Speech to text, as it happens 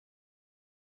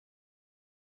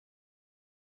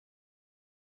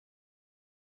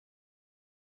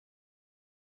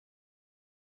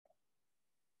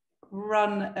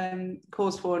run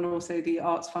Cause For and also the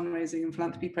Arts Fundraising and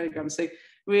Philanthropy programme. So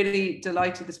really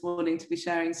delighted this morning to be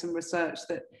sharing some research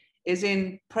that is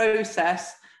in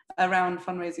process around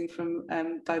fundraising from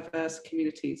diverse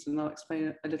communities, and I'll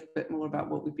explain a little bit more about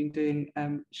what we've been doing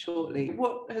shortly.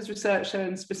 What has research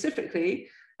shown specifically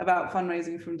about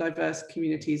fundraising from diverse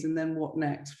communities, and then what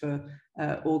next for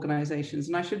organisations?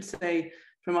 And I should say,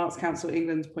 from Arts Council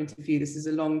England's point of view, this is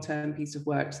a long-term piece of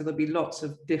work, so there'll be lots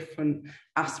of different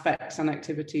aspects and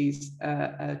activities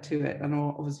to it, and I'm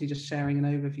obviously just sharing an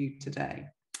overview today.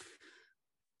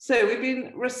 So we've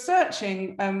been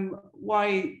researching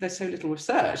why there's so little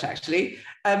research, actually,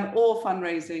 or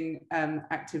fundraising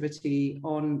activity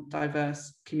on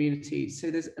diverse communities. So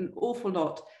there's an awful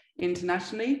lot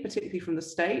internationally, particularly from the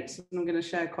States, and I'm going to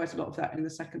share quite a lot of that in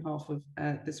the second half of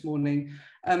this morning.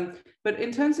 But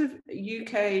in terms of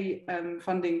UK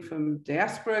funding from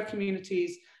diaspora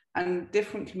communities and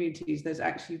different communities, there's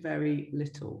actually very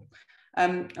little.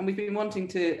 And we've been wanting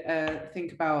to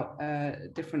think about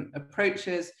different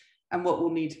approaches and what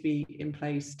will need to be in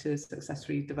place to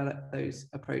successfully develop those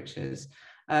approaches.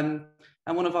 And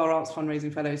one of our arts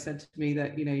fundraising fellows said to me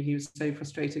that, you know, he was so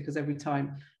frustrated because every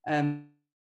time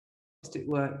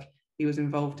work he was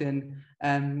involved in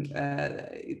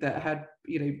that had,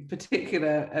 you know,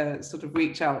 particular sort of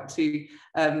reach out to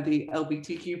the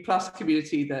LGBTQ plus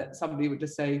community, that somebody would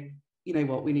just say, you know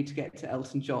what, we need to get to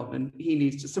Elton John and he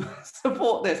needs to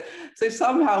support this. So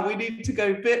somehow we need to go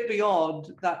a bit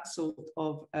beyond that sort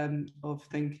of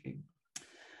thinking.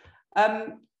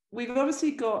 We've obviously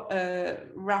got a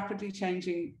rapidly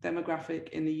changing demographic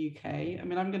in the UK. I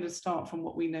mean, I'm going to start from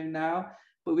what we know now,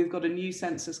 but we've got a new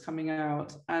census coming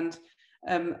out. And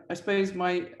I suppose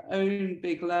my own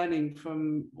big learning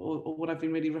from, or what I've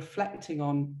been really reflecting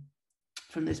on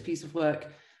from this piece of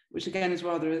work, which again is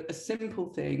rather a simple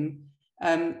thing,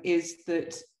 is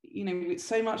that, you know,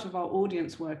 so much of our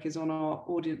audience work is on our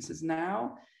audiences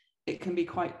now. It can be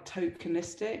quite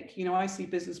tokenistic. You know, I see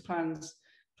business plans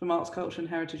from arts, culture and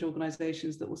heritage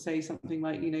organisations that will say something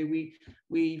like, you know,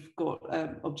 we've got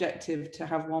objective to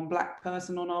have one Black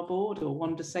person on our board or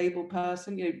one disabled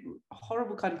person, you know,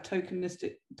 horrible kind of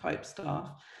tokenistic type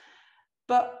stuff.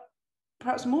 But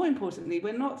perhaps more importantly,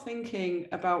 we're not thinking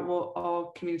about what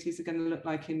our communities are going to look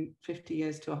like in 50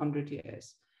 years to 100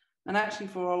 years. And actually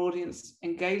for our audience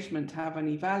engagement to have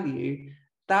any value,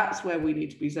 that's where we need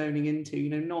to be zoning into, you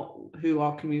know, not who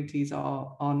our communities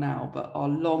are now, but our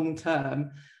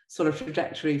long-term sort of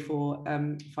trajectory for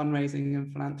fundraising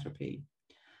and philanthropy.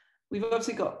 We've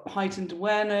obviously got heightened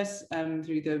awareness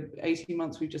through the 18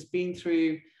 months we've just been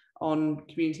through on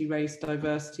community, race,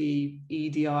 diversity,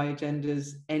 EDI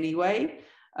agendas anyway,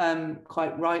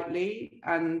 quite rightly,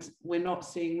 and we're not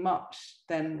seeing much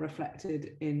then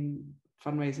reflected in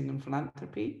fundraising and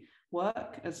philanthropy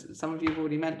work, as some of you have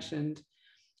already mentioned.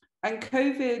 And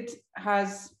COVID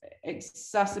has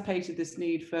exacerbated this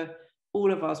need for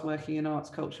all of us working in arts,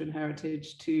 culture and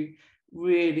heritage to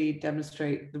really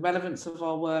demonstrate the relevance of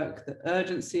our work, the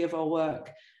urgency of our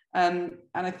work. And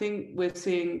I think we're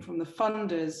seeing from the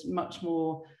funders much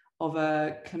more of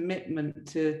a commitment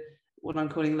to what I'm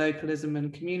calling localism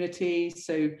and community.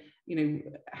 So, you know,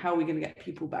 how are we going to get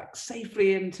people back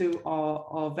safely into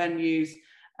our venues?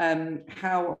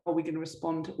 How are we going to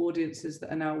respond to audiences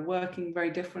that are now working very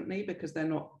differently because they're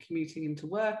not commuting into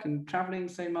work and traveling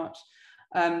so much?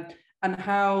 And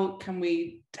how can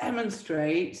we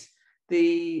demonstrate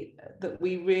that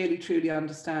we really truly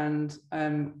understand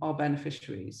our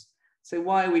beneficiaries? So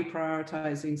why are we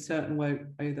prioritizing certain work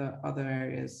over other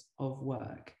areas of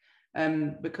work?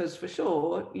 Because for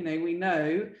sure, you know, we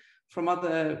know from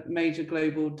other major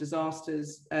global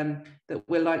disasters that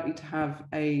we're likely to have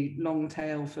a long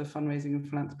tail for fundraising and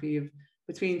philanthropy of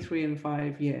between 3 and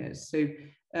 5 years. So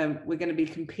we're going to be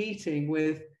competing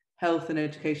with health and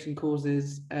education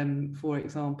causes, for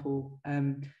example,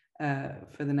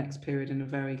 for the next period in a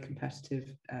very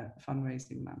competitive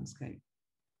fundraising landscape.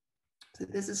 So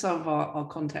this is some of our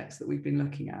context that we've been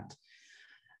looking at.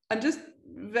 And just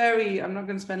I'm not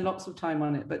going to spend lots of time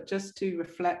on it, but just to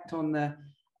reflect on the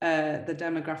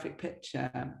demographic picture.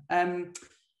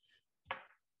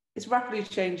 It's rapidly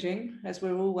changing, as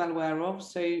we're all well aware of.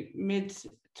 So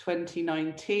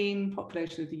mid-2019,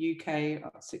 population of the UK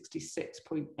at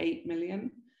 66.8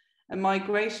 million. And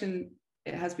migration,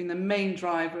 it has been the main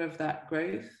driver of that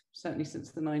growth, certainly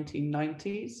since the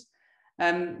 1990s.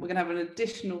 We're going to have an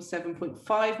additional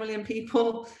 7.5 million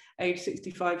people aged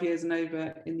 65 years and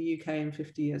over in the UK in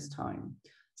 50 years' time.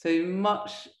 So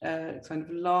much kind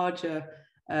of larger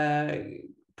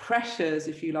pressures,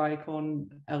 if you like, on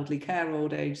elderly care,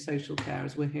 old age, social care,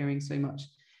 as we're hearing so much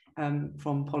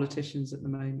from politicians at the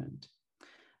moment.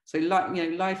 So, like,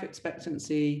 you know, life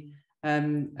expectancy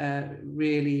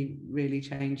really, really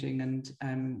changing,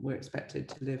 and we're expected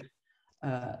to live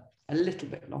a little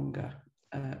bit longer,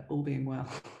 all being well.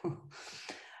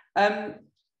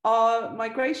 Our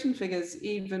migration figures,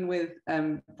 even with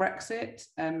Brexit,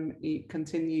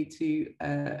 continue to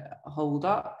hold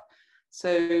up.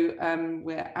 So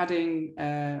we're adding,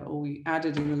 or we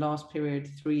added in the last period,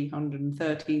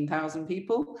 313,000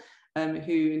 people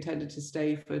who intended to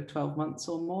stay for 12 months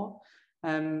or more.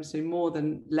 So more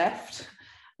than left.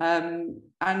 And,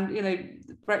 you know,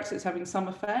 Brexit's having some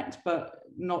effect, but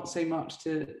not so much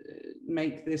to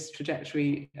make this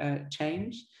trajectory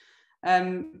change.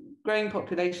 Growing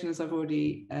population, as I've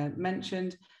already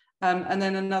mentioned. And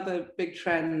then another big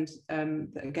trend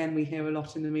that, again, we hear a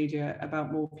lot in the media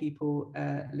about more people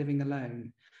living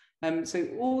alone. So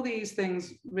all these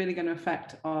things really going to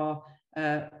affect our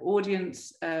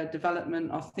audience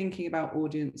development, our thinking about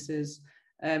audiences.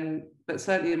 But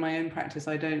certainly in my own practice,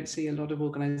 I don't see a lot of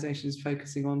organisations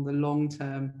focusing on the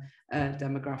long-term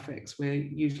demographics. We're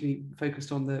usually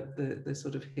focused on the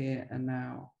sort of here and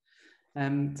now.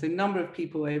 So number of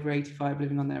people over 85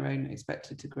 living on their own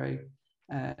expected to grow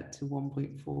to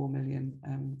 1.4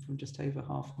 million from just over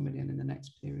 500,000 in the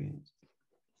next period.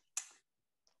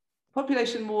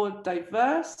 Population more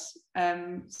diverse.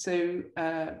 So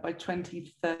by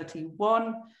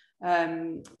 2031,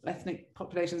 ethnic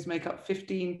populations make up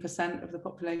 15% of the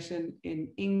population in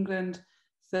England,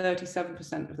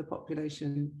 37% of the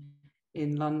population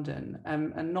in London,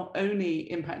 and not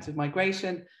only impact of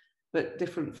migration, but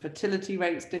different fertility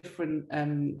rates, different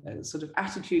sort of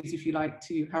attitudes, if you like,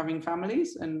 to having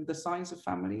families and the size of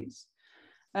families.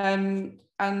 And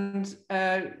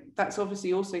that's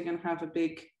obviously also going to have a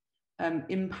big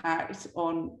impact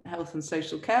on health and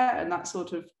social care and that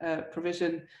sort of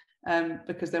provision,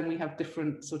 because then we have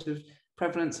different sort of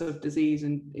prevalence of disease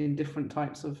in different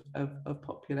types of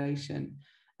population.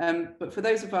 But for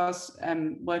those of us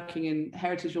working in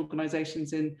heritage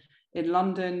organisations in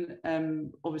London,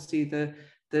 obviously the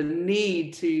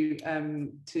need to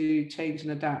change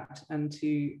and adapt and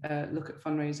to look at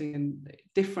fundraising and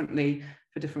differently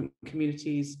for different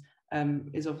communities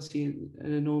is obviously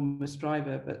an enormous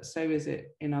driver, but so is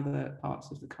it in other parts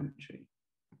of the country.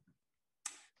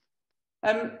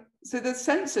 So the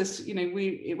census, you know,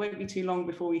 it won't be too long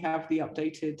before we have the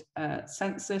updated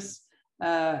census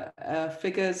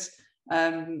figures.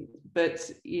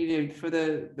 But, you know, for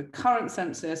the current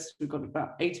census, we've got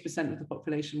about 80% of the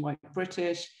population white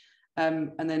British,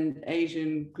 and then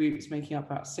Asian groups making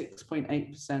up about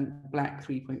 6.8%, Black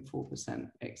 3.4%,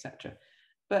 etc.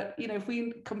 But, you know, if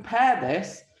we compare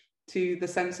this to the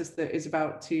census that is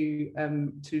about to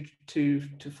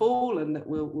fall and that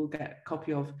we'll get a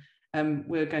copy of,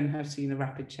 we're going to have seen a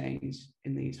rapid change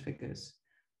in these figures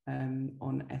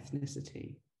on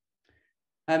ethnicity.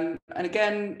 And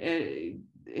again,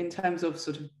 in terms of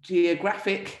sort of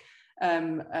geographic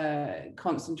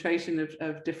concentration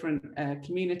of different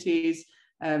communities,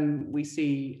 we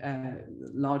see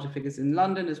larger figures in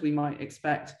London, as we might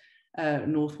expect,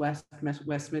 Northwest,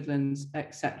 West Midlands,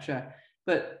 etc.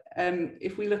 But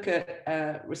if we look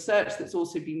at research that's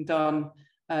also been done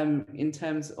in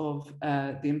terms of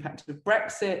the impact of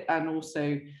Brexit and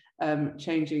also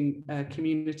changing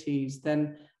communities,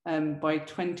 then by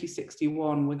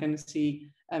 2061, we're going to see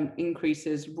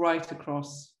increases right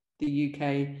across the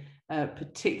UK,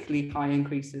 particularly high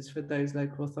increases for those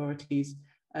local authorities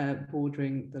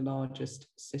bordering the largest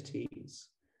cities.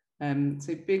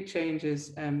 So big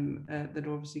changes that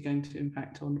are obviously going to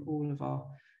impact on all of our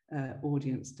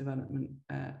audience development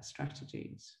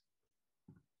strategies.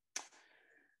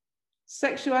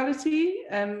 Sexuality,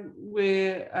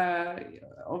 we're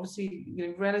obviously, you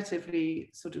know, relatively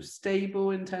sort of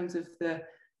stable in terms of the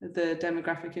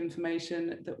demographic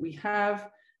information that we have,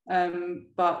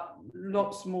 but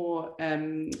lots more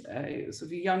sort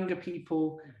of younger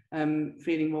people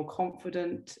feeling more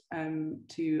confident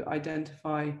to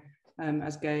identify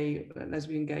as gay,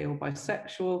 lesbian, gay, or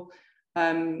bisexual,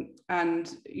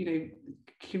 and, you know,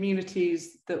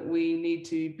 communities that we need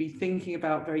to be thinking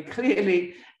about very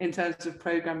clearly in terms of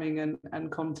programming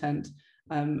and content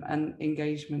and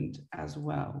engagement as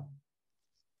well.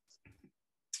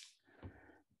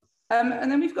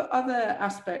 And then we've got other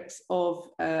aspects of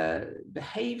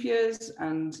behaviours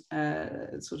and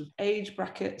sort of age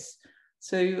brackets.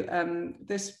 So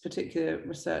this particular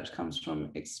research comes from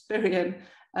Experian.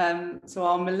 So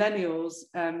our millennials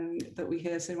that we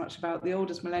hear so much about, the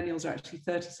oldest millennials are actually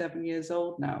 37 years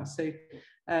old now. So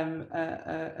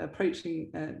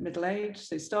approaching middle age,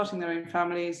 so starting their own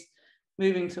families,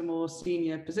 moving to more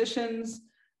senior positions,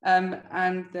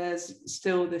 And there's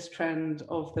still this trend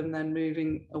of them then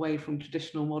moving away from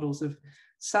traditional models of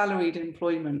salaried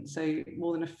employment. So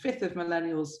more than a fifth of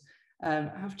millennials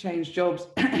have changed jobs,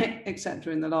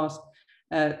 etc., in the last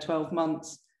 12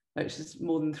 months, which is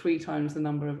more than 3 times the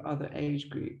number of other age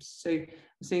groups. So we're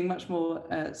seeing much more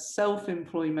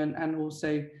self-employment and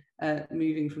also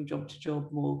moving from job to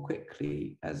job more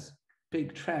quickly as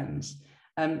big trends.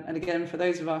 And again, for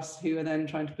those of us who are then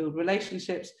trying to build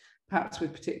relationships, perhaps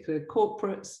with particular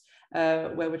corporates,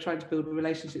 where we're trying to build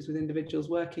relationships with individuals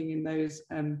working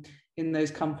in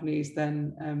those companies,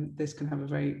 then this can have a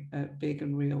very big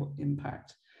and real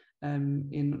impact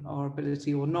in our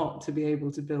ability or not to be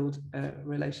able to build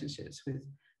relationships with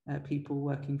people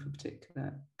working for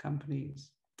particular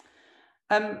companies.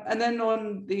 And then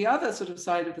on the other sort of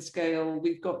side of the scale,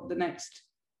 we've got the next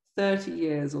 30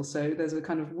 years or so. There's a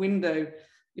kind of window,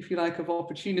 if you like, of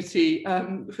opportunity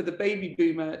for the baby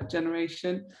boomer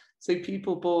generation. So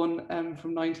people born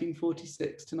from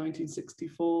 1946 to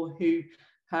 1964 who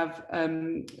have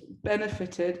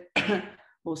benefited,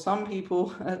 or some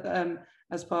people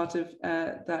as part of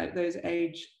those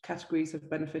age categories have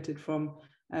benefited from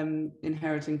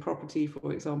inheriting property,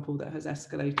 for example, that has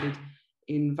escalated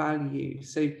in value.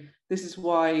 So this is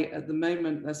why at the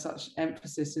moment there's such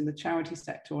emphasis in the charity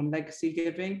sector on legacy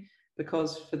giving,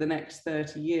 because for the next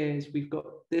 30 years we've got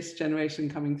this generation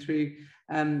coming through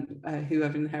who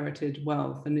have inherited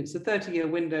wealth, and it's a 30-year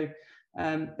window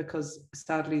because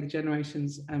sadly the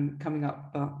generations coming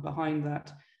up behind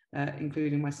that,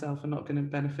 including myself, are not going to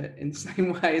benefit in the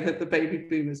same way that the baby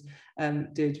boomers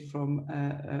did from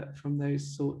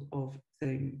those sort of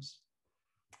things.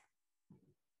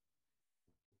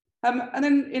 And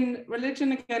then in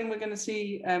religion, again, we're going to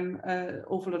see an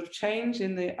awful lot of change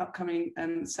in the upcoming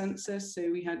census. So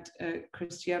we had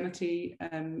Christianity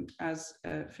as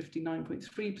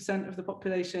 59.3% of the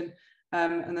population,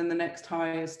 and then the next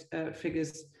highest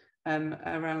figures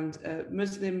around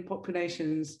Muslim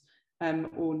populations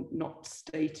or not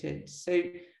stated. So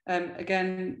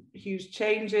again, huge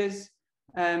changes.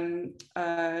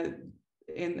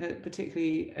 In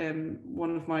particularly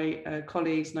one of my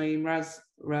colleagues, Naeem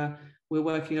Razra, we're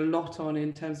working a lot on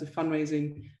in terms of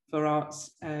fundraising for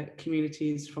arts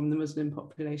communities from the Muslim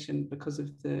population because of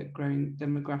the growing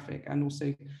demographic and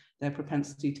also their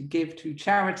propensity to give to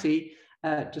charity,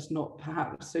 just not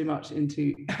perhaps so much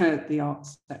into the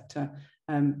arts sector,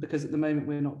 because at the moment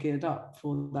we're not geared up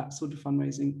for that sort of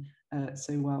fundraising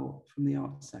so well from the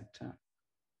arts sector.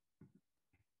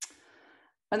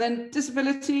 And then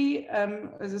disability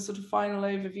as a sort of final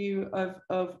overview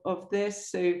of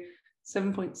this. So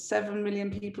 7.7 million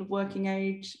people of working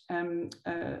age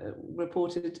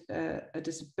reported a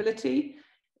disability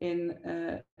in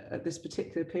this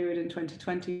particular period in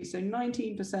 2020. So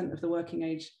 19% of the working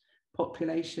age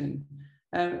population,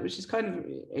 which is kind of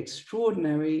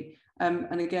extraordinary,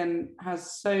 and again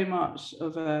has so much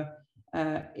of a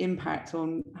impact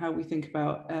on how we think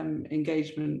about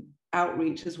engagement,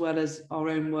 outreach, as well as our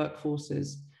own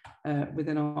workforces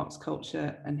within arts,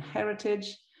 culture and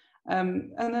heritage.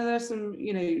 And then there are some,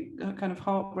 kind of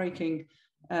heartbreaking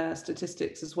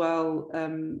statistics as well,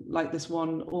 like this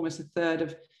one: almost a third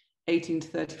of 18 to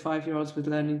 35-year-olds with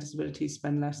learning disabilities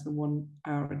spend less than 1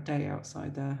 hour a day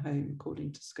outside their home,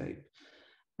 according to Scope.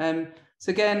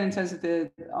 So again, in terms of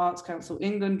the Arts Council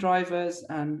England drivers,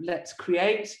 Let's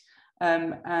Create,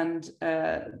 and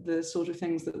the sort of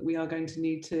things that we are going to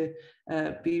need to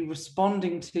be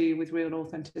responding to with real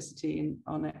authenticity in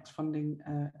our next funding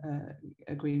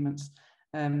agreements.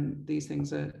 These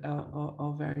things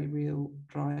are very real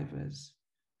drivers.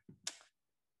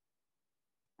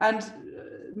 And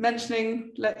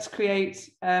mentioning Let's Create,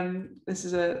 this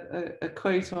is a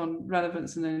quote on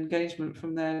relevance and engagement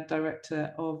from their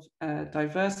Director of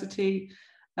Diversity.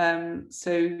 They're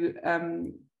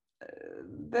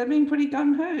being pretty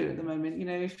gung-ho at the moment.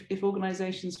 If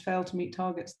organisations fail to meet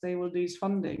targets, they will lose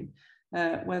funding.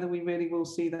 Whether we really will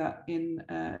see that in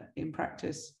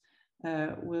practice,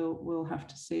 we'll have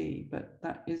to see. But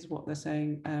that is what they're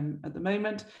saying at the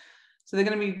moment. So they're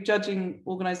going to be judging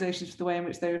organisations for the way in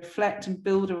which they reflect and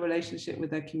build a relationship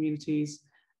with their communities,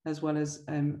 as well as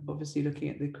obviously looking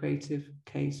at the creative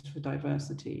case for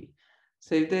diversity.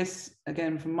 So this,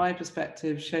 again, from my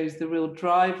perspective, shows the real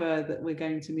driver that we're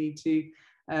going to need to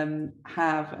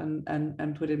have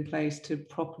and put in place to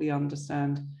properly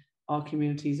understand our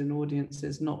communities and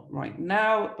audiences, not right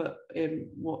now, but in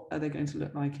what are they going to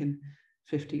look like in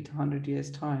 50 to 100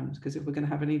 years' time? Because if we're going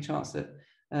to have any chance at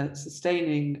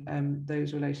sustaining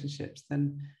those relationships,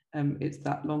 then it's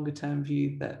that longer term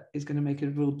view that is going to make a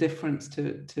real difference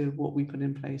to what we put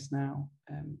in place now,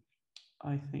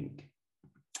 I think.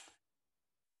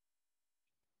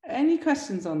 any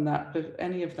questions on that,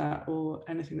 any of that, or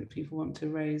anything that people want to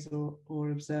raise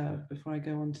or observe before I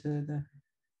go on to the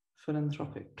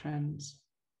philanthropic trends?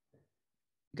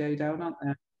 Go down, aren't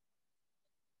there?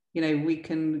 You know, we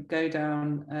can go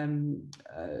down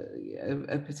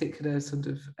a particular sort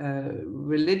of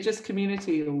religious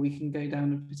community, or we can go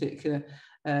down a particular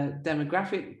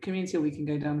demographic community, or we can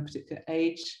go down a particular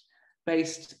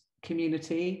age-based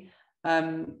community.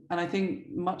 And I think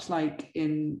much like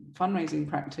in fundraising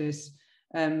practice,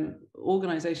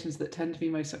 organizations that tend to be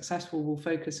most successful will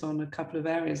focus on a couple of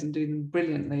areas and do them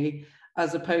brilliantly,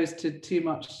 as opposed to too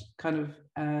much kind of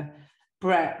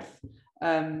breadth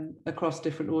across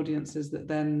different audiences that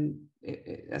then,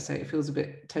 I say, it feels a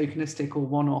bit tokenistic or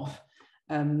one-off,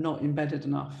 not embedded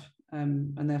enough,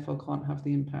 and therefore can't have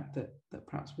the impact that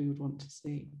perhaps we would want to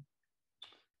see.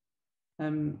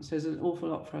 So there's an awful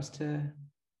lot for us to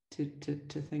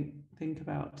think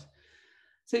about.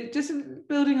 So just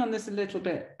building on this a little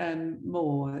bit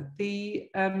more,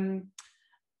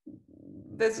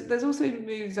 there's also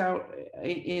moves out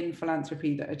in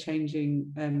philanthropy that are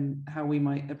changing how we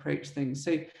might approach things.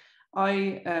 So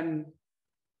I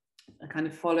kind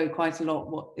of follow quite a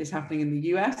lot what is happening in the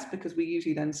US, because we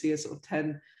usually then see a sort of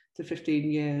 10 to 15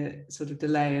 year sort of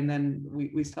delay, and then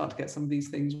we start to get some of these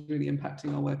things really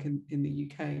impacting our work in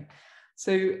the UK.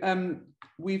 So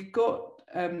we've got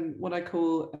what I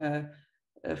call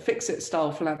a fix-it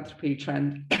style philanthropy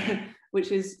trend,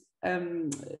 which is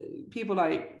people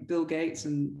like Bill Gates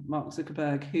and Mark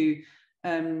Zuckerberg, who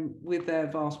with their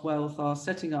vast wealth are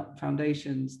setting up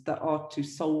foundations that are to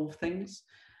solve things.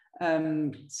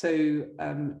 So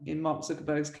in Mark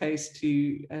Zuckerberg's case,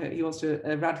 he wants to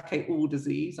eradicate all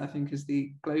disease, I think, is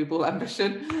the global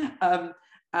ambition.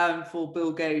 And for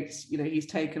Bill Gates, you know, he's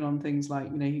taken on things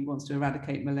like, you know, he wants to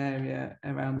eradicate malaria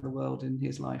around the world in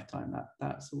his lifetime,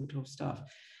 that sort of stuff.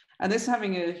 And this is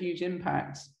having a huge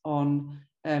impact on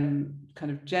kind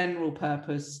of general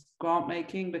purpose grant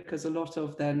making, because a lot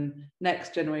of then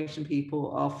next generation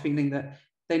people are feeling that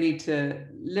they need to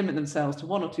limit themselves to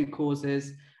one or two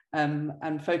causes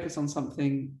and focus on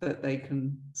something that they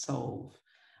can solve.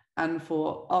 And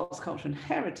for arts, culture and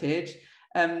heritage,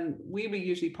 we were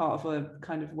usually part of a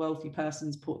kind of wealthy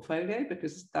person's portfolio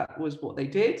because that was what they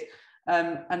did.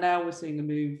 And now we're seeing a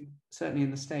move, certainly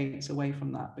in the States, away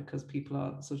from that, because people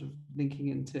are sort of linking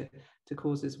into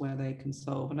causes where they can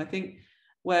solve. And I think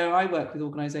where I work with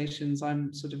organizations,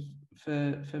 I'm sort of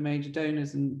for major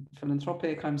donors and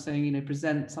philanthropic, I'm saying, you know,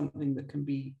 present something that can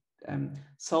be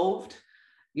solved,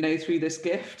 you know, through this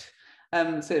gift.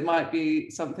 So it might be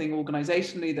something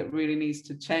organizationally that really needs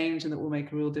to change and that will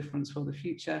make a real difference for the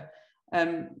future.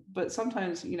 But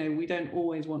sometimes, you know, we don't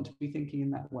always want to be thinking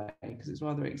in that way, because it's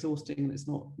rather exhausting and it's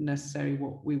not necessarily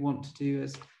what we want to do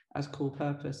as core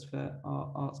purpose for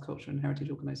our arts, culture and heritage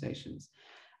organizations.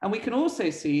 And we can also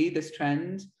see this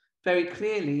trend very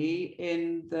clearly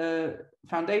in the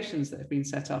foundations that have been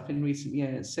set up in recent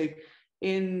years. So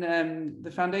in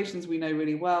the foundations we know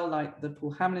really well, like the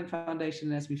Paul Hamlin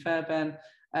Foundation and Esme Fairbairn,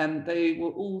 they were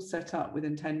all set up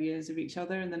within 10 years of each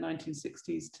other in the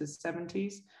 1960s to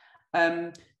 70s,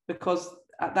 because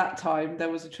at that time there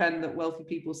was a trend that wealthy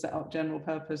people set up general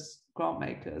purpose grant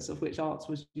makers, of which arts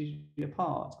was usually a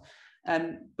part.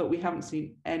 But we haven't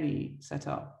seen any set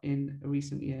up in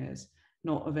recent years,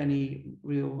 not of any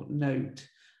real note.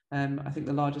 I think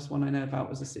the largest one I know about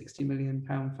was a £60 million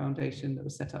foundation that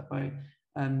was set up by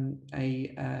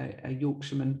a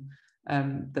Yorkshireman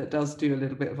that does do a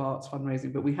little bit of arts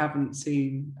fundraising, but we haven't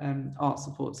seen art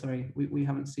support, sorry, we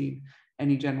haven't seen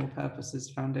any general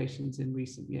purposes foundations in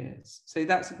recent years. So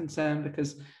that's a concern,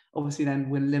 because obviously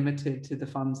then we're limited to the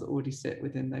funds that already sit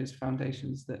within those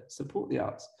foundations that support the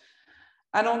arts.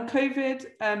 And on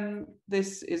COVID,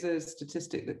 this is a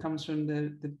statistic that comes from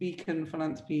the Beacon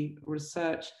Philanthropy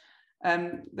Research.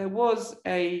 There was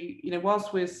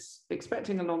whilst we're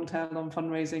expecting a long tail on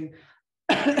fundraising,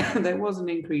 there was an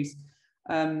increase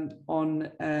on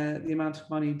the amount of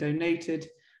money donated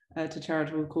to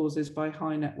charitable causes by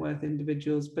high net worth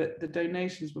individuals, but the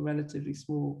donations were relatively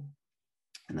small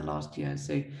in the last year.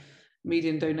 So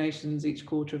median donations each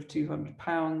quarter of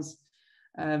 £200.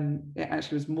 It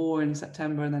actually was more in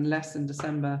September and then less in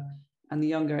December. And the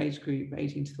younger age group,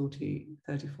 18 to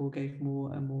 34, gave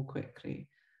more and more quickly.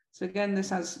 So again, this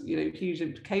has, you know, huge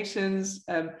implications.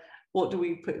 What do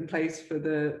we put in place for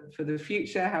the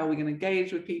future? How are we going to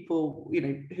engage with people? You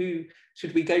know, who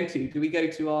should we go to? Do we go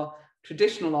to our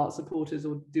traditional art supporters,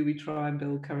 or do we try and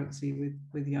build currency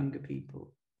with younger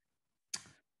people?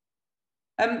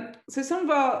 So some of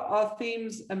our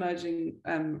themes emerging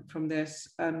from this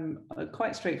are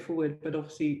quite straightforward, but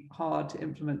obviously hard to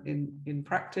implement in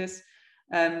practice.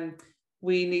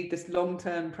 We need this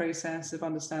long-term process of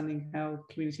understanding how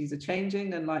communities are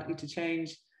changing and likely to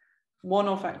change.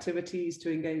 One-off activities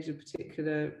to engage a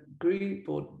particular group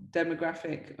or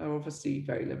demographic are obviously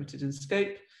very limited in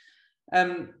scope.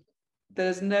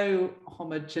 There's no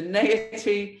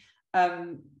homogeneity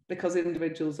because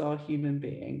individuals are human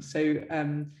beings. So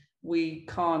we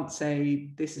can't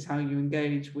say this is how you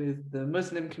engage with the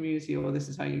Muslim community or this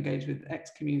is how you engage with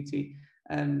X community,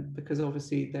 because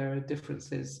obviously there are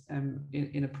differences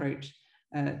in approach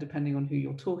depending on who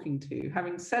you're talking to.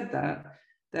 Having said that,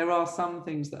 there are some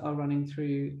things that are running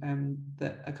through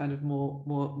that are kind of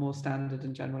more standard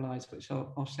and generalized, which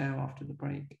I'll share after the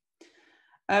break.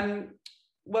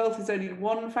 Wealth is only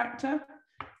one factor.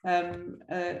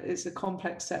 It's a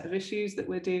complex set of issues that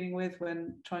we're dealing with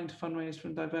when trying to fundraise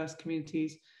from diverse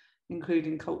communities,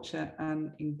 including culture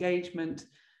and engagement.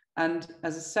 And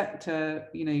as a sector,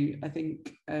 you know, I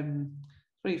think it's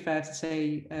really fair to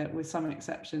say, with some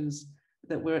exceptions,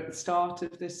 that we're at the start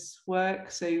of this work.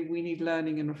 So we need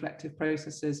learning and reflective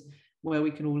processes where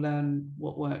we can all learn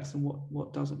what works and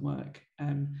what doesn't work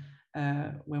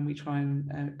when we try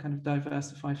and kind of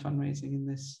diversify fundraising in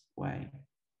this way.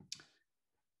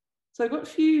 So I've got a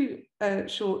few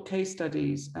short case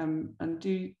studies, and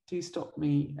do stop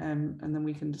me, and then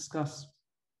we can discuss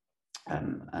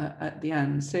at the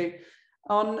end. So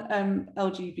on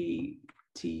LGBTQ+,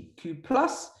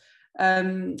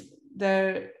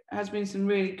 there has been some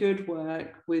really good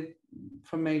work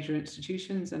from major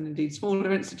institutions and indeed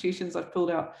smaller institutions. I've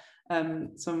pulled out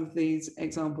some of these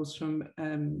examples from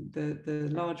the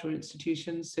larger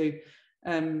institutions. So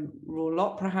Royal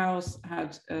Opera House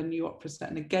had a new opera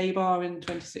set in a gay bar in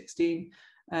 2016,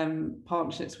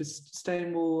 partnerships with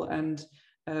Stonewall and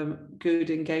good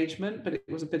engagement, but it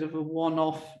was a bit of a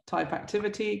one-off type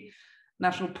activity.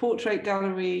 National Portrait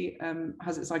Gallery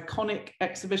has its iconic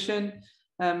exhibition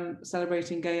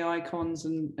celebrating gay icons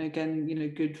and, again, you know,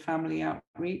 good family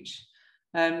outreach.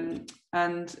 And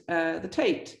the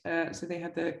Tate, so they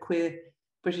had the Queer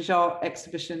British Art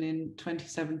exhibition in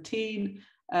 2017,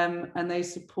 and they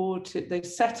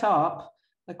set up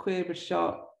a Queer British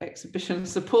Art exhibition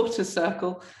supporter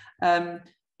circle,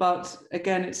 but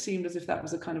again, it seemed as if that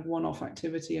was a kind of one-off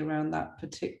activity around that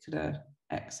particular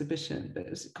exhibition. But it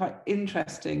was quite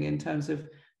interesting in terms of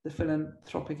the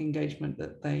philanthropic engagement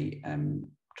that they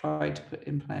tried to put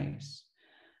in place.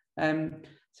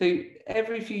 So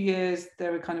every few years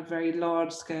there are kind of very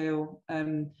large-scale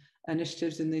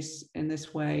initiatives in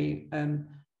this way,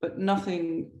 but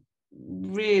nothing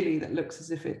really that looks as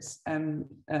if it's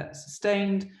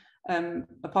sustained.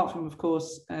 Apart from, of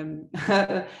course,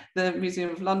 the Museum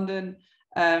of London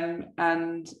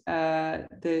and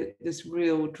this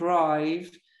real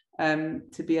drive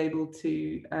to be able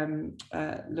to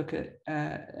look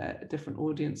at different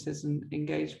audiences and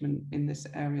engagement in this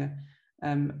area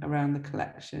around the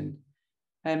collection.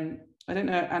 I don't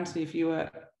know, Anthony, if you were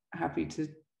happy to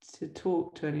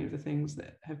talk to any of the things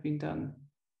that have been done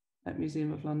at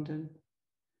Museum of London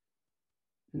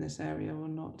in this area or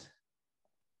not.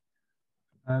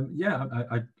 Yeah,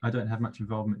 I don't have much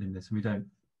involvement in this, and we don't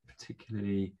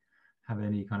particularly have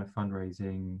any kind of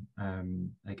fundraising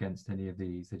against any of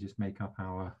these. They just make up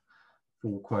our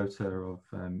full quota of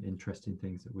interesting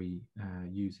things that we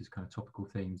use as kind of topical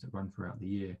themes that run throughout the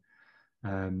year.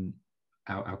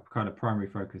 Our kind of primary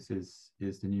focus is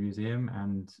the new museum,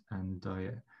 and I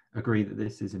agree that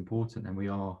this is important, and we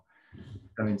are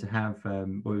going to have,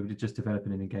 we're just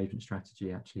developing an engagement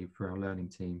strategy actually for our learning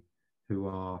team, who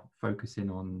are focusing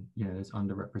on, you know, those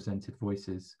underrepresented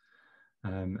voices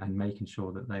and making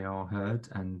sure that they are heard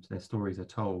and their stories are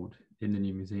told in the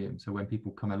new museum. So when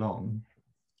people come along,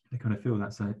 they kind of feel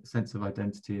that sense of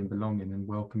identity and belonging and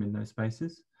welcome in those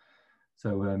spaces.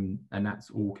 So, and that's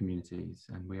all communities,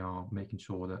 and we are making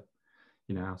sure that,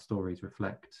 you know, our stories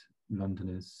reflect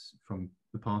Londoners from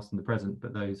the past and the present,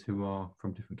 but those who are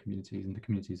from different communities and the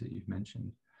communities that you've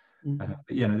mentioned. But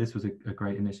yeah, no, this was a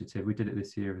great initiative. We did it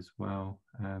this year as well.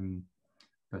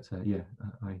 Yeah,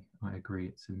 I agree,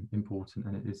 it's important,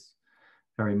 and it is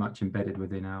very much embedded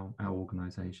within our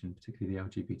organisation, particularly the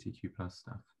LGBTQ+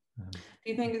 stuff. Do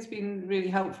you think it's been really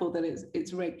helpful that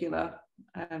it's regular,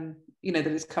 you know,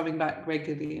 that it's coming back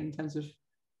regularly in terms of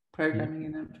programming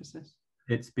and emphasis?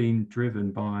 It's been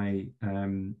driven by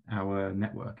our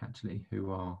network, actually,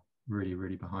 who are really,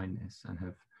 really behind this and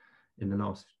have, in the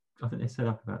last, I think they set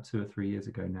up about 2 or 3 years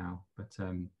ago now. But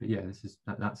yeah,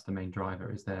 that's the main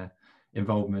driver, is their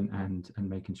involvement and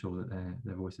making sure that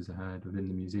their voices are heard within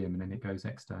the museum, and then it goes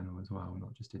external as well,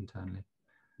 not just internally.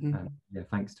 Yeah,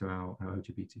 thanks to our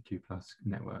LGBTQ+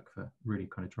 network for really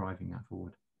kind of driving that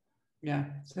forward. Yeah,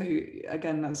 so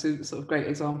again, that's a sort of great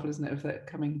example, isn't it, of that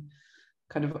coming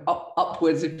kind of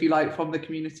upwards, if you like, from the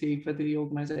community for the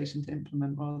organisation to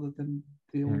implement, rather than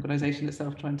the organisation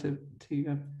itself trying to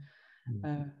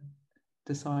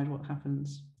decide what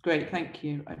happens. Great, thank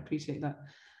you. I appreciate that.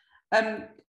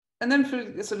 And then for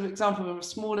a sort of example of a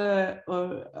smaller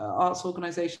arts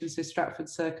organisation, so Stratford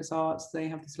Circus Arts, they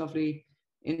have this lovely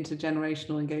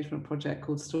intergenerational engagement project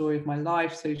called Story of My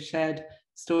Life. So shared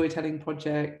storytelling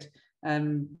project,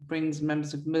 brings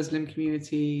members of Muslim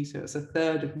community, so it's a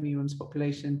third of Newham's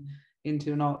population,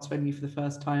 into an arts venue for the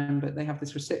first time. But they have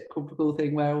this reciprocal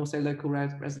thing where also local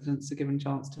residents are given a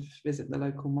chance to visit the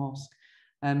local mosque.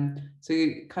 So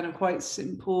kind of quite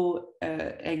simple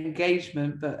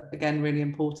engagement, but again, really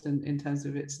important in terms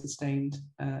of its sustained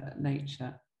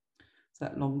nature. So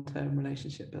that long-term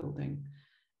relationship building.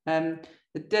 The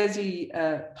Desi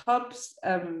Pubs,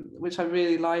 which I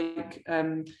really like,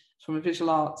 from a visual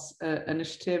arts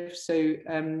initiative. So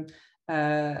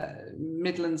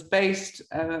Midlands based,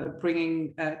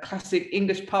 bringing classic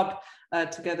English pub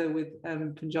together with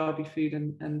Punjabi food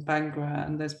and Bhangra.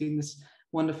 And there's been this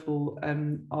wonderful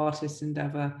artist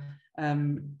endeavour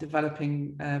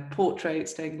developing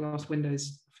portraits, stained glass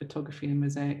windows, photography and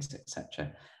mosaics,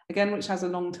 etc. Again, which has a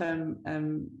long-term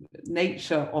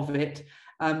nature of it,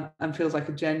 and feels like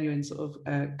a genuine sort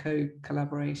of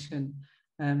co-collaboration.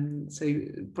 So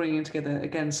bringing together,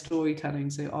 again, storytelling,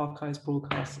 so archives,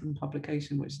 broadcasts and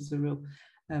publication, which is a real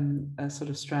a sort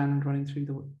of strand running through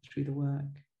the work.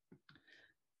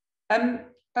 And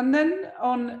then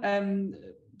on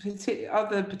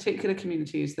other particular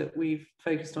communities that we've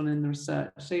focused on in the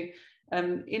research. So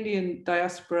Indian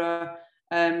diaspora,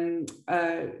 kind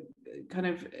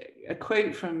of a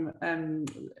quote from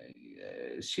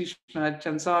Sushma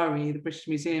Jansari, the British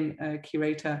Museum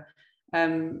curator.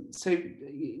 So,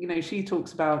 you know, she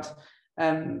talks about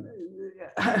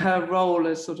her role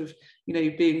as sort of, you know,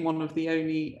 being one of the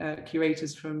only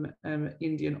curators from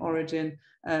Indian origin,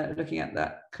 looking at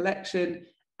that collection,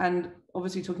 and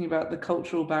obviously talking about the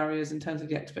cultural barriers in terms of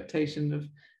the expectation of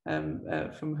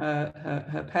from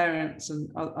her parents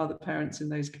and other parents in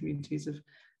those communities of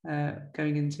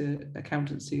going into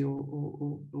accountancy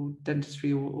or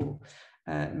dentistry or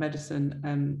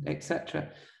medicine, etc.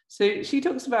 So she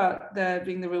talks about there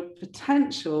being the real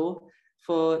potential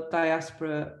for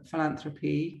diaspora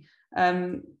philanthropy,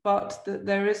 but that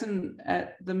there isn't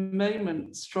at the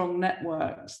moment strong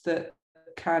networks that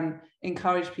can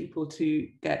encourage people to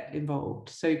get involved.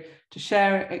 So to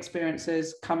share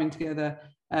experiences, coming together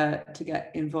to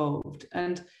get involved.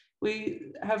 And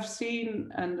we have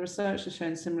seen, and research has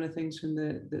shown similar things from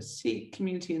the Sikh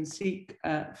community and Sikh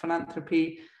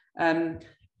philanthropy.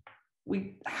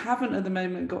 We haven't at the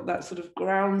moment got that sort of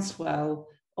groundswell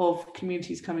of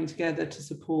communities coming together to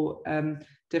support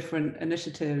different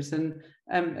initiatives. And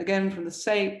again, from the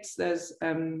States, there's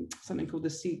something called the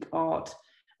Sikh Art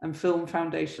and Film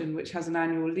Foundation, which has an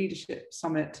annual leadership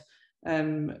summit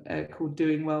called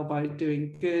Doing Well by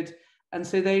Doing Good. And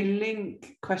so they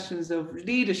link questions of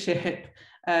leadership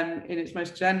in its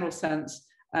most general sense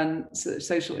and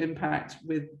social impact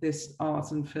with this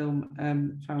art and film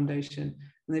foundation.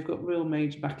 And they've got real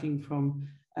major backing from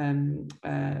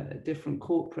different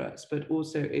corporates, but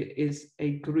also it is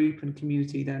a group and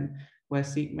community then where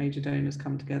Sikh major donors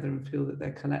come together and feel that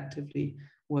they're collectively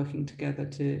working together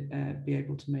to be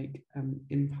able to make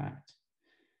impact.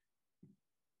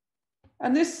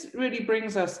 And this really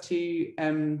brings us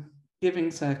to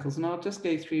giving circles, and I'll just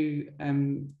go through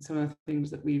some of the things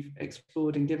that we've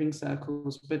explored in giving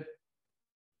circles. But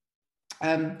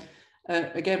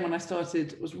again, when I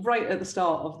started, it was right at the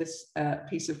start of this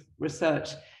piece of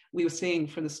research, we were seeing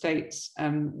from the States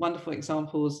wonderful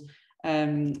examples.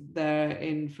 There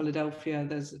in Philadelphia,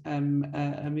 there's a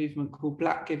movement called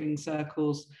Black Giving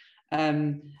Circles,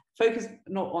 focused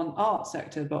not on art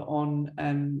sector, but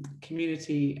on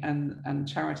community and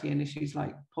charity and issues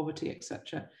like poverty,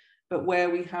 etc. But where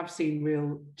we have seen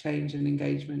real change and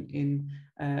engagement in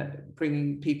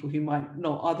bringing people who might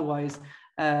not otherwise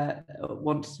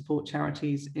want to support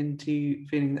charities into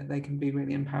feeling that they can be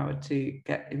really empowered to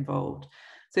get involved.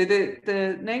 So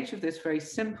the nature of this is very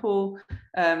simple.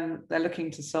 They're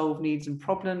looking to solve needs and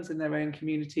problems in their own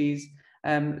communities.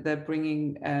 They're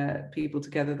bringing people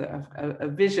together that have a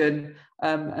vision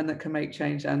and that can make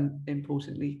change and,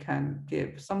 importantly, can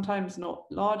give. Sometimes not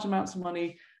large amounts of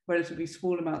money, relatively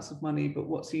small amounts of money, but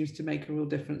what seems to make a real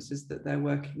difference is that they're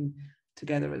working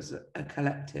together as a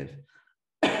collective.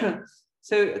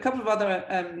 So a couple of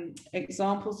other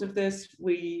examples of this,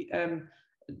 we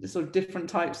sort of different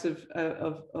types of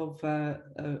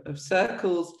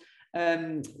circles.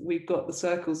 We've got the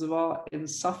Circles of Art in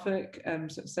Suffolk,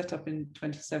 set up in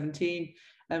 2017,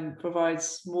 provides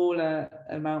smaller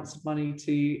amounts of money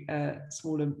to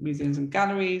smaller museums and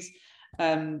galleries.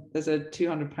 There's a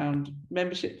 £200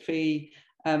 membership fee.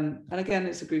 And again,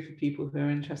 it's a group of people who are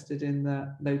interested in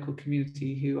the local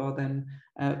community who are then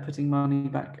putting money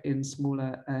back in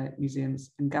smaller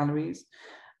museums and galleries.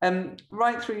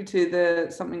 Right through to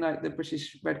something like the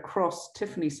British Red Cross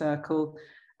Tiffany Circle,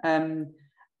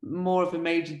 more of a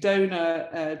major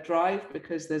donor drive,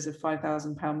 because there's a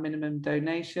 £5,000 minimum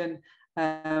donation,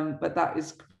 but that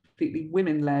is completely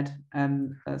women-led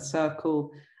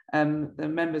circle. The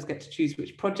members get to choose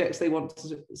which projects they want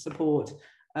to support,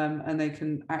 and they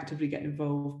can actively get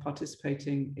involved,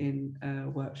 participating in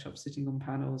workshops, sitting on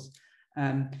panels.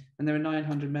 And there are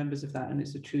 900 members of that, and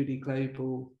it's a truly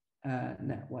global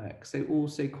network. So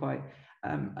also quite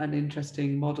an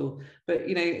interesting model. But,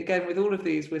 you know, again, with all of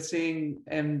these, we're seeing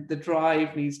the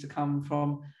drive needs to come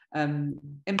from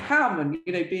empowerment,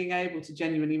 you know, being able to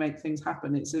genuinely make things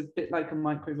happen. It's a bit like a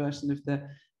micro version of the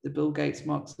Bill Gates,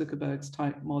 Mark Zuckerberg's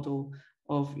type model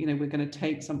of, you know, we're going to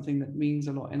take something that means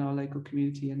a lot in our local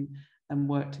community and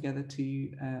work together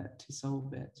to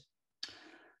solve it.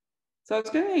 So I was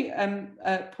going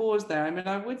to pause there. I mean,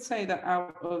 I would say that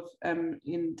out of,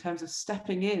 in terms of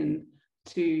stepping in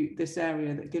to this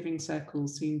area, that giving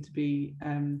circles seem to be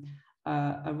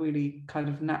a really kind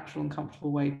of natural and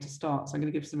comfortable way to start. So I'm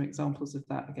going to give some examples of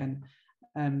that again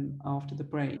after the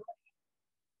break.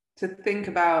 To think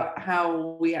about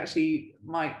how we actually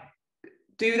might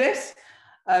do this.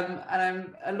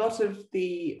 And a lot of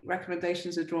the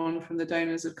recommendations are drawn from the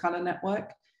Donors of Colour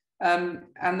Network.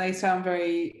 And they sound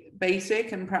very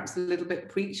basic and perhaps a little bit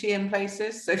preachy in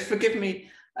places, so forgive me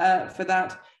for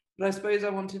that. But I suppose I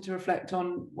wanted to reflect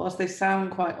on, whilst they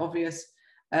sound quite obvious,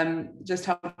 just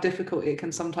how difficult it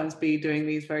can sometimes be doing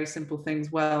these very simple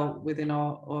things well within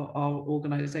our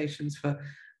organisations for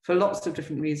lots of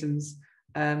different reasons,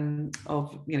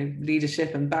 of, you know,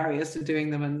 leadership and barriers to doing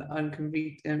them,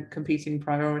 and competing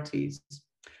priorities.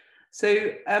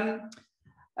 So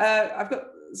I've got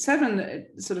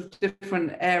 7 sort of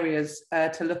different areas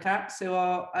to look at. So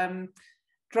our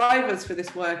drivers for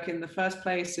this work in the first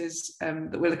place is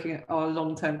that we're looking at our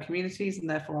long-term communities and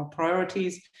therefore our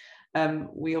priorities.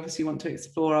 We obviously want to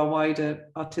explore our wider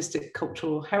artistic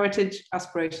cultural heritage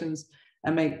aspirations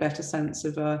and make better sense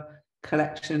of a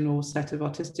collection or set of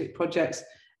artistic projects.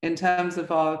 In terms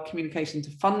of our communication to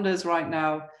funders right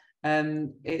now,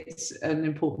 it's an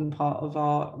important part of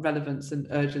our relevance and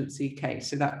urgency case.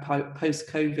 So that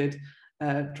post-COVID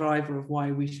driver of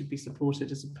why we should be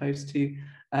supported as opposed to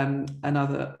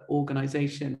another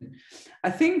organisation. I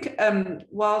think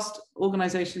whilst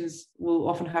organisations will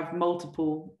often have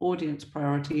multiple audience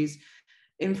priorities,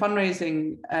 in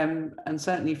fundraising, and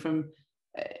certainly from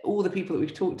all the people that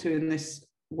we've talked to in this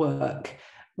work,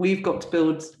 we've got to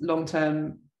build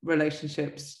long-term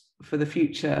relationships for the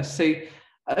future. So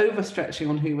overstretching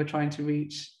on who we're trying to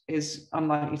reach is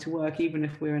unlikely to work, even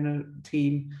if we're in a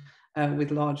team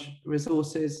with large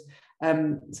resources.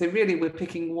 So really we're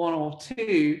picking 1 or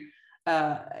 2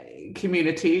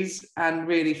 communities and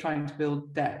really trying to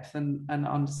build depth and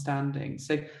understanding.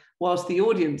 So whilst the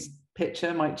audience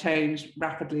picture might change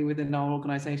rapidly within our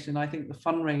organisation, I think the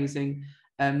fundraising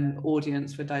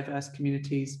audience for diverse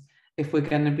communities, if we're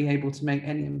going to be able to make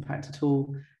any impact at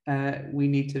all, we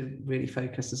need to really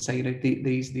focus and say, you know,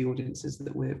 these are the audiences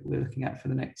that we're looking at for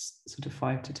the next sort of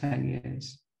 5 to 10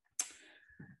 years.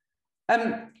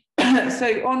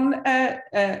 So on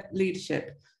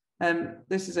leadership,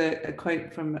 this is a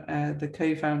quote from the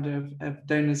co-founder of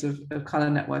Donors of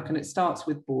Colour Network, and it starts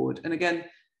with board. And again,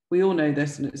 we all know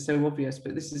this and it's so obvious,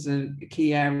 but this is a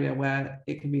key area where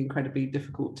it can be incredibly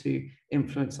difficult to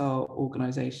influence our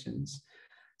organisations.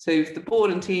 So if the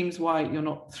board and team's white, you're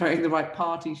not throwing the right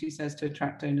party, she says, to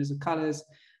attract donors of colours.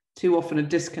 Too often a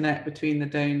disconnect between the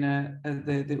donor,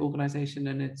 the organisation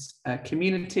and its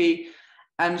community.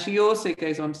 And she also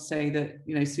goes on to say that,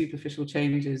 you know, superficial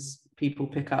changes people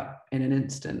pick up in an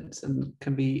instant and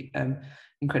can be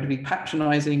incredibly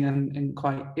patronising and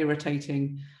quite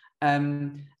irritating.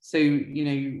 So, you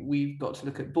know, we've got to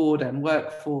look at board and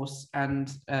workforce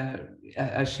and,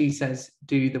 as she says,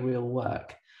 do the real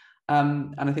work.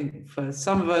 And I think for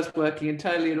some of us working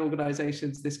internally in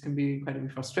organisations, this can be incredibly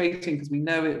frustrating because we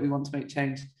know it, we want to make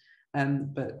change,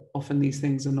 but often these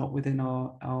things are not within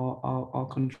our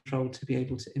control to be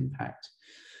able to impact.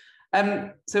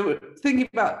 So thinking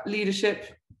about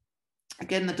leadership,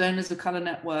 again, the Donors of Colour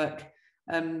Network,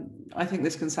 I think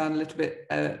this can sound a little bit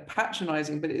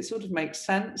patronising, but it sort of makes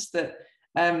sense that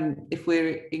If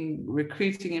we're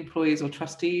recruiting employees or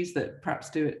trustees, that perhaps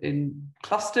do it in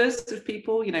clusters of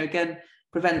people, again,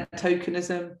 prevent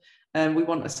tokenism. We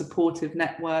want a supportive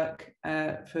network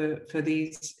for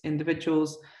these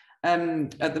individuals.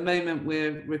 At the moment,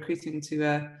 we're recruiting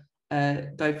to a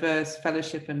diverse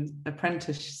fellowship and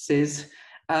apprentices,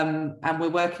 and we're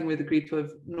working with a group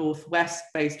of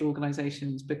Northwest-based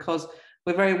organisations because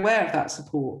we're very aware of that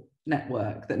support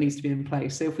network that needs to be in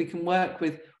place. So if we can work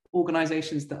with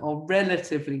organisations that are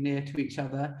relatively near to each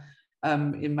other,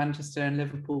 in Manchester and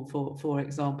Liverpool, for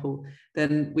example,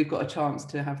 then we've got a chance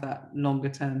to have that longer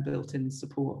term built-in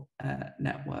support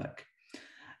network.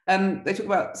 They talk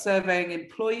about surveying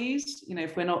employees.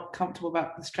 If we're not comfortable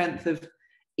about the strength of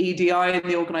EDI in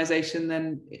the organisation,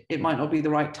 then it might not be the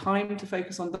right time to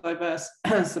focus on diverse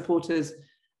supporters,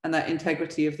 and that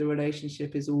integrity of the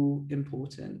relationship is all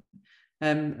important.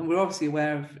 And we're obviously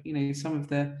aware of, some of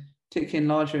the, particularly in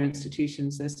larger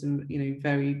institutions, there's some,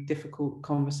 very difficult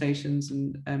conversations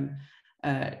and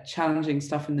challenging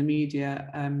stuff in the media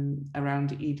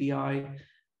around EDI,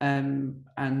 and,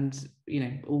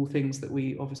 all things that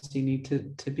we obviously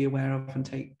need to be aware of and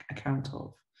take account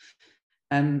of.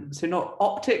 So not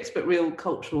optics, but real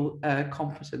cultural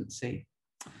competency.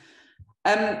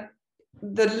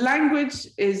 The language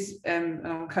is, and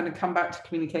I'll kind of come back to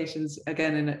communications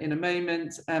again in a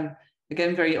moment.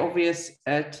 Again, very obvious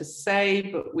to say,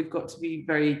 but we've got to be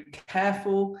very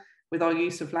careful with our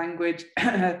use of language.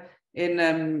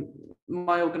 In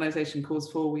my organisation,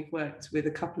 Cause 4, we've worked with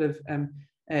a couple of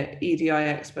EDI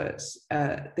experts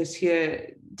this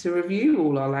year to review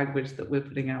all our language that we're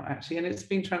putting out, actually, and it's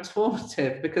been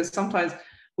transformative, because sometimes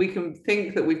we can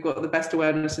think that we've got the best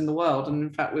awareness in the world, and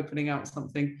in fact we're putting out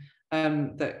something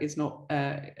that is not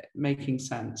making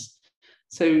sense.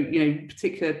 So,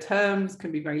 particular terms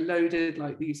can be very loaded,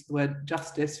 like the use of the word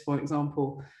justice, for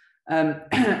example,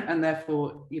 and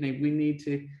therefore, we need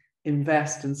to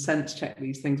invest and sense check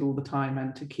these things all the time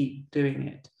and to keep doing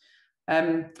it.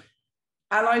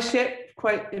 Allyship,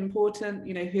 quite important,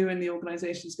 who in the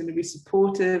organisation is going to be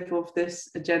supportive of this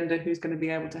agenda, who's going to be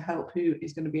able to help, who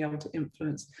is going to be able to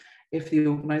influence if the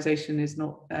organisation is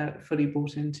not fully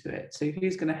bought into it. So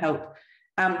who's going to help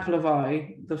amplify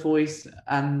the voice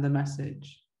and the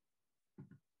message.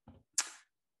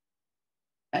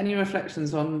 Any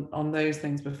reflections on those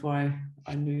things before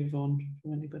I move on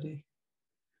from anybody?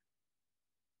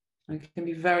 It can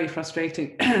be very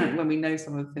frustrating when we know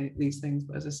some of these things,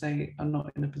 but as I say, I'm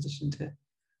not in a position to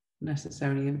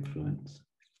necessarily influence.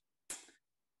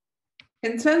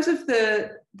 In terms of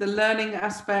the learning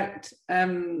aspect,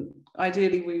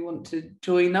 ideally we want to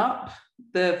join up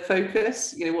the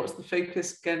focus. What's the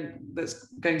focus that's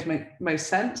going to make most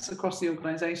sense across the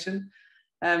organisation?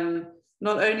 Not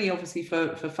only obviously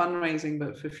for fundraising,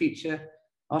 but for future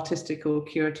artistic or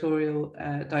curatorial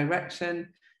direction.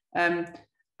 And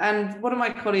one of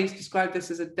my colleagues described this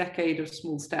as a decade of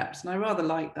small steps, and I rather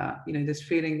like that. This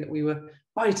feeling that we were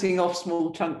biting off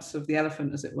small chunks of the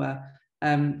elephant, as it were,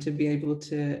 to be able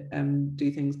to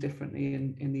do things differently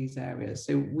in these areas.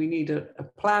 So we need a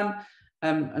plan,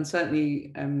 and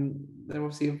certainly there are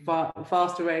obviously a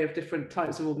vast array of different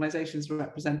types of organisations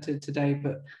represented today,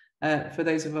 but for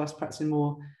those of us perhaps in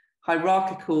more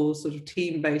hierarchical sort of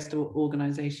team-based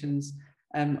organisations,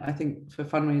 I think for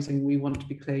fundraising we want to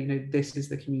be clear, this is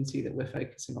the community that we're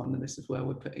focusing on, and this is where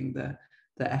we're putting the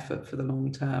effort for the long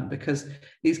term, because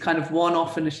these kind of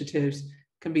one-off initiatives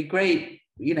can be great,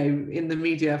 in the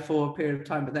media for a period of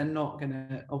time, but they're not going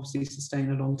to obviously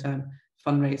sustain a long-term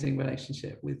fundraising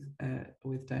relationship with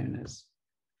donors.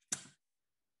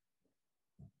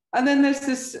 And then there's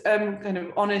this kind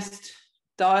of honest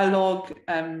dialogue.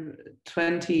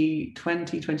 2020,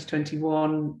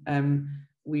 2021,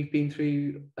 we've been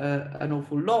through an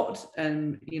awful lot,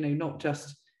 and not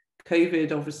just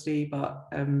COVID obviously, but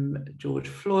George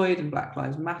Floyd and Black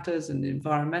Lives Matters and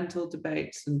environmental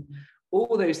debates, and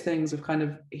all those things of kind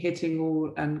of hitting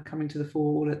all and coming to the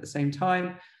fore all at the same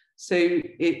time. So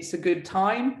it's a good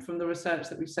time, from the research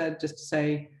that we've said, just to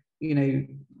say,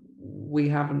 we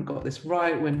haven't got this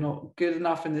right, we're not good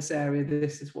enough in this area,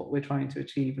 this is what we're trying to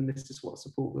achieve, and this is what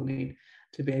support we'll need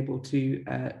to be able to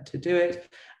do it,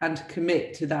 and to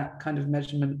commit to that kind of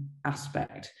measurement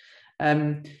aspect.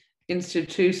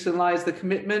 Institutionalize the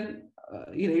commitment,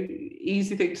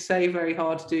 easy thing to say, very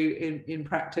hard to do in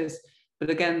practice. But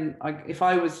again, if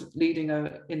I was leading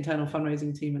an internal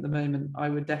fundraising team at the moment, I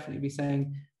would definitely be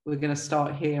saying, we're going to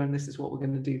start here, and this is what we're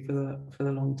going to do for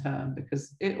the long term,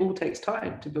 because it all takes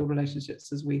time to build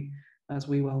relationships, as we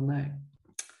well know.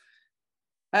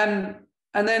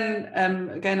 And then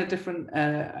again, a different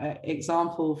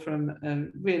example from a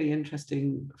really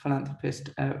interesting philanthropist,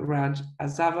 Raj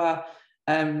Azava.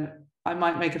 I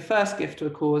might make a first gift to a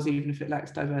cause, even if it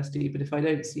lacks diversity, but if I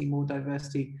don't see more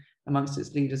diversity amongst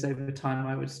its leaders over time,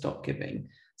 I would stop giving.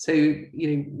 So, you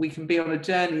know, we can be on a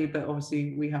journey, but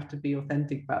obviously we have to be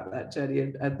authentic about that journey,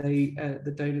 and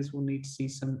the donors will need to see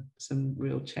some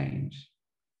real change.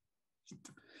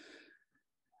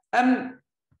 And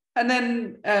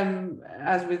then,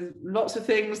 as with lots of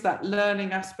things, that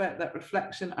learning aspect, that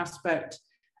reflection aspect,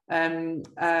 we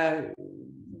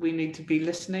need to be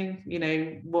listening. You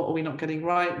know, what are we not getting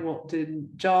right? What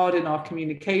did jarred in our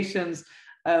communications?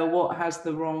 What has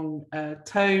the wrong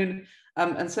tone?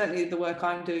 And certainly the work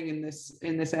I'm doing in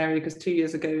this area, because 2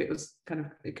 years ago it was kind of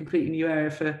a completely new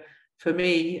area for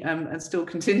me, and still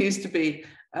continues to be.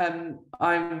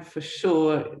 I'm for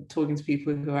sure talking to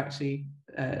people who are actually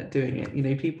doing it. You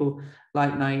know, people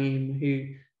like Newham, who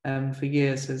for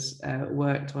years has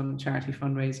worked on charity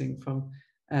fundraising from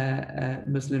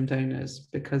Muslim donors,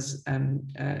 because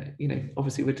you know,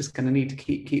 obviously we're just going to need to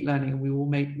keep learning, and we will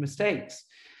make mistakes.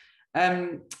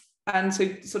 And so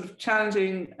sort of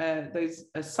challenging those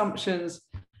assumptions,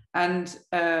 and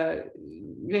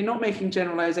you know, not making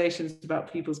generalizations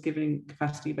about people's giving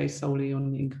capacity based solely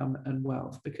on income and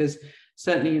wealth, because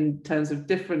certainly in terms of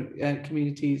different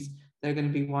communities, there are going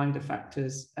to be wider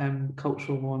factors,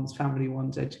 cultural ones, family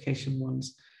ones, education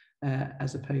ones,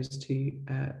 as opposed to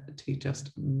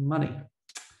just money.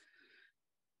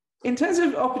 In terms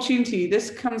of opportunity,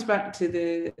 this comes back to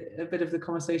a bit of the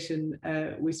conversation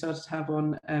we started to have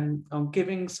on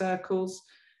giving circles.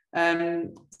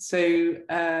 So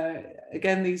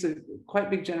again, these are quite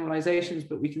big generalizations,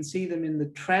 but we can see them in the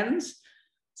trends.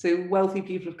 So wealthy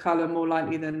people of color more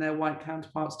likely than their white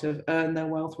counterparts to have earned their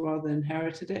wealth rather than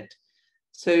inherited it.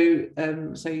 So,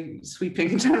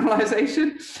 sweeping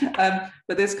generalization,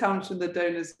 but this comes from the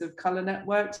Donors of Color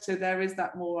Network. So there is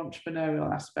that more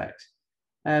entrepreneurial aspect.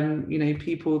 You know,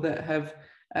 people that have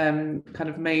kind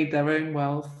of made their own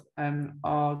wealth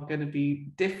are going to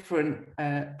be different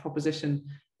proposition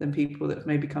than people that have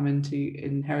maybe come into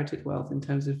inherited wealth in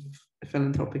terms of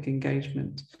philanthropic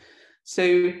engagement.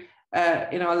 So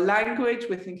in our language,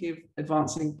 we're thinking of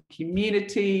advancing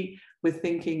community, we're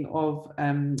thinking of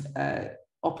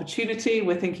opportunity,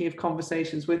 we're thinking of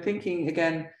conversations, we're thinking,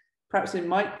 again, perhaps in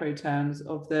micro terms,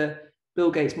 of the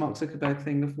Bill Gates, Mark Zuckerberg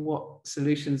thing of what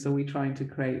solutions are we trying to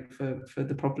create for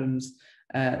the problems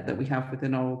that we have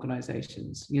within our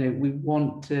organizations. You know, we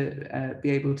want to be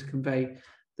able to convey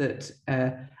that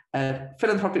a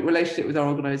philanthropic relationship with our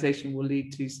organization will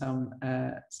lead to some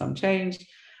change.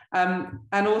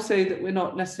 And also that we're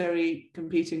not necessarily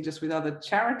competing just with other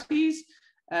charities.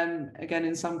 Again,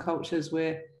 in some cultures,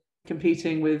 we're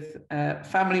competing with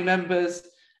family members,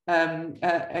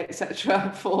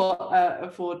 etc.,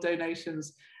 for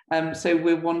donations. So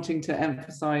we're wanting to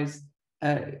emphasize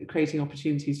creating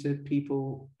opportunities for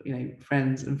people, you know,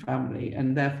 friends and family,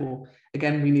 and therefore,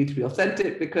 again, we need to be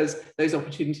authentic, because those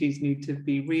opportunities need to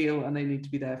be real and they need to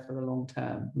be there for the long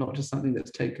term, not just something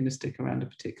that's tokenistic around a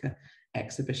particular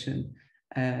exhibition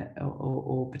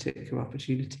or particular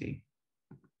opportunity.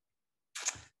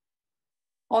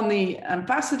 On the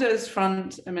ambassadors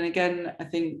front, I mean, again, I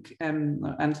think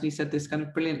Anthony said this kind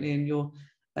of brilliantly in your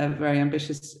very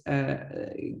ambitious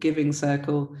giving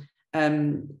circle.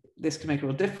 This can make a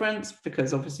real difference,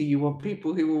 because obviously you want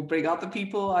people who will bring other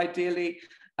people, ideally.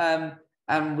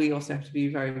 And we also have to be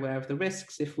very aware of the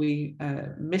risks. If we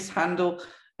mishandle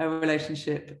a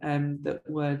relationship, that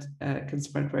word can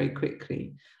spread very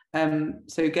quickly.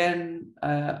 So again,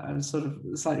 I'm sort of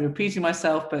slightly repeating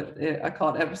myself, but I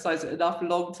can't emphasize it enough.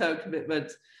 Long-term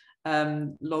commitment,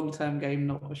 long-term game,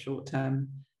 not a short-term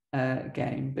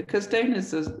game, because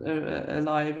donors are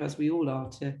alive, as we all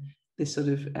are, to this sort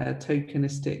of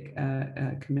tokenistic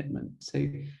commitment. So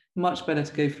much better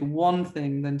to go for one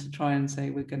thing than to try and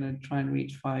say we're going to try and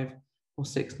reach 5 or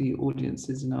 6 new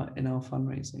audiences in our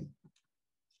fundraising.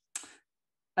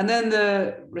 And then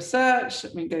the research, I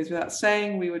mean, goes without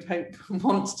saying, we would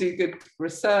want to do good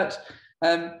research,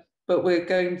 but we're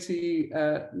going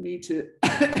to need to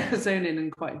zone in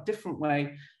quite a different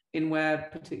way in where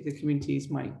particular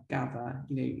communities might gather,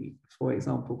 you know, for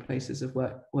example, places of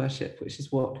worship, which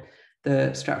is what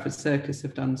the Stratford Circus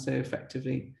have done so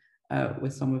effectively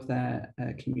with some of their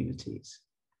communities.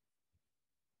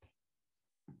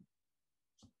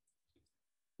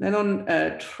 Then on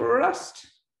trust.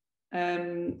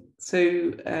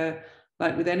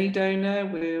 Like with any donor,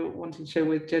 we're wanting to show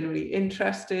we're generally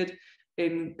interested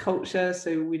in culture,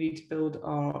 so we need to build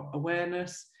our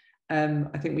awareness.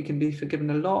 I think we can be forgiven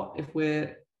a lot if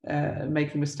we're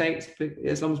making mistakes,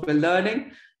 as long as we're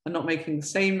learning and not making the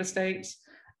same mistakes,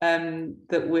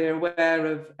 that we're aware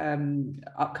of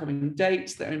upcoming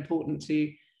dates that are important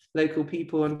to local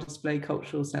people and display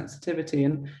cultural sensitivity.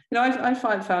 And I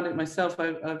found it myself.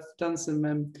 I've done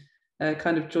some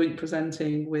kind of joint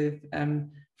presenting with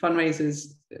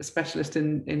fundraisers specialists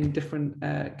in different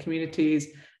communities,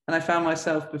 and I found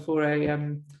myself before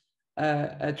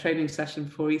a training session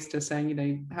before Easter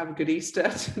saying, have a good Easter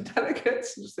to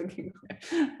delegates. I'm just thinking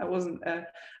that wasn't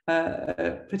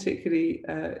a particularly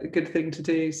good thing to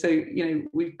do. So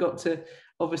we've got to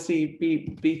obviously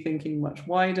be thinking much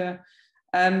wider.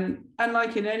 And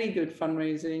like in any good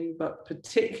fundraising, but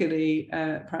particularly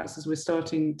perhaps as we're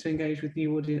starting to engage with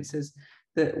new audiences,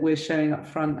 that we're showing up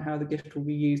front how the gift will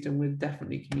be used, and we're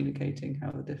definitely communicating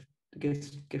how the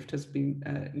gift has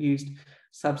been used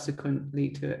subsequently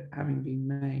to it having been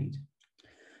made.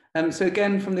 So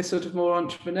again, from this sort of more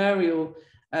entrepreneurial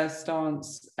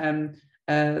stance,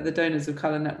 the donors of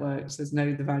colour networks, there's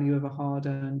know the value of a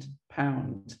hard-earned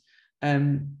pound.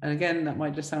 And again, that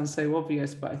might just sound so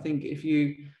obvious, but I think if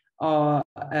you are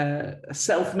a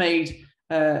self-made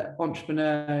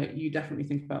entrepreneur, you definitely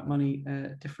think about money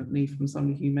differently from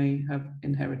somebody who may have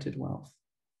inherited wealth.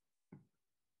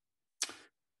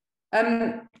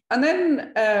 And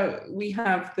then we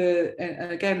have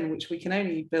again, which we can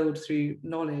only build through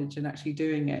knowledge and actually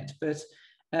doing it, but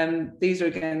these are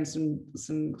again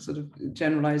some sort of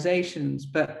generalizations,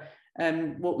 but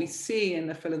what we see in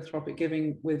the philanthropic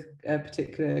giving with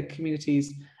particular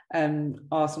communities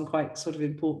are some quite sort of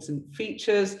important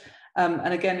features.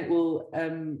 And again, it will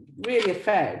really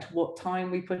affect what time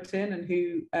we put in and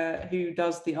who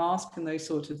does the ask and those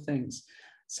sorts of things.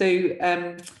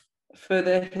 So for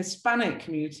the Hispanic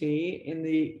community in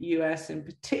the US in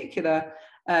particular,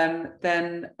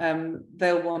 then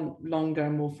they'll want longer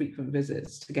and more frequent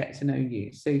visits to get to know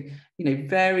you. So,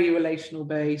 very relational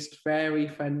based, very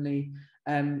friendly.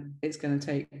 It's going to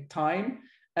take time.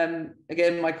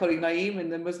 Again, my colleague Naeem in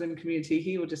the Muslim community,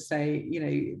 he will just say,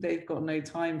 they've got no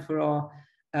time for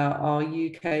our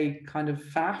UK kind of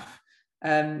faff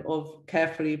of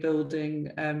carefully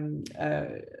building,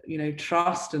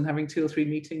 trust and having 2 or 3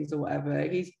 meetings or whatever.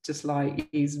 He's just like,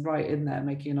 he's right in there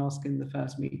making an ask in the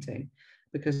first meeting,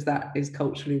 because that is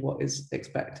culturally what is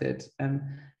expected.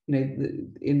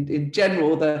 In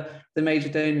general, the major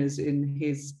donors in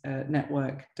his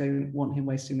network don't want him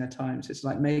wasting their time. So it's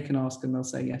like, make an ask and they'll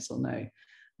say yes or no.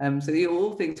 So these are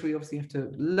all things we obviously have to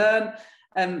learn.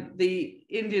 The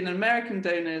Indian and American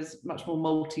donors, much more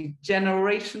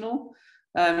multi-generational.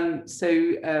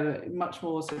 So much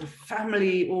more sort of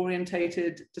family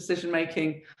orientated decision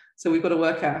making. So we've got to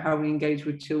work out how we engage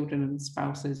with children and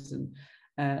spouses and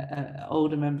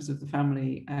older members of the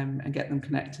family and get them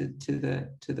connected to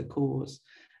the cause.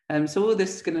 So all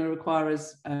this is going to require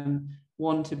us,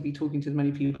 one, to be talking to as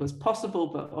many people as possible,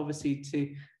 but obviously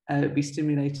to be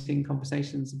stimulating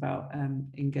conversations about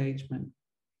engagement.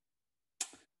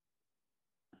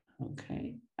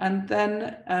 Okay, and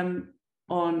then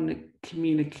on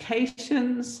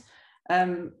communications,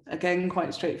 again,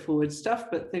 quite straightforward stuff,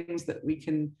 but things that we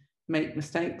can make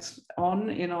mistakes on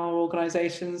in our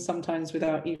organizations, sometimes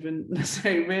without even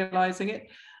necessarily realizing it.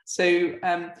 So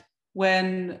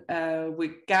when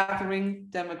we're gathering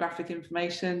demographic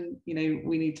information,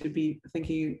 we need to be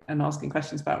thinking and asking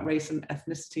questions about race and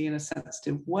ethnicity in a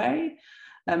sensitive way.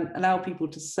 Allow people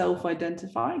to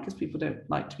self-identify, because people don't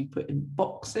like to be put in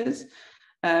boxes.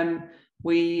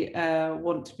 We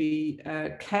want to be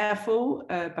careful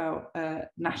about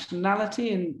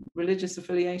nationality and religious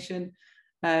affiliation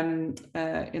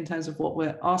in terms of what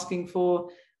we're asking for,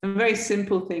 and very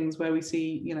simple things where we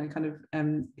see, kind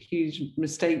of huge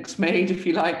mistakes made, if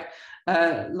you like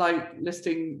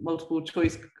listing multiple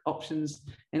choice options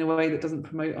in a way that doesn't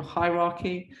promote a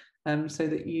hierarchy, so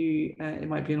that it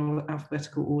might be in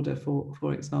alphabetical order,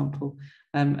 for example,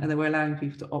 and then we're allowing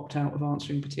people to opt out of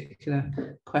answering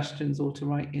particular questions or to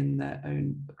write in their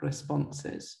own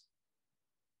responses.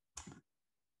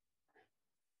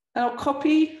 Our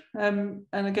copy, and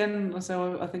again,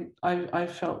 so I think I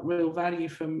felt real value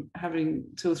from having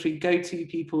 2 or 3 go-to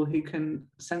people who can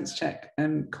sense check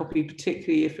and copy,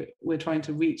 particularly if we're trying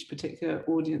to reach particular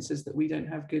audiences that we don't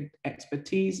have good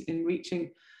expertise in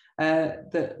reaching,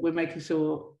 that we're making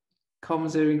sure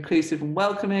comms are inclusive and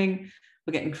welcoming,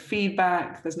 we're getting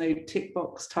feedback, there's no tick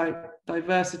box type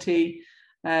diversity,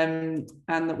 and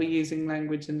that we're using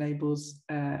language and labels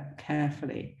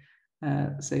carefully.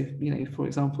 So, for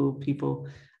example, people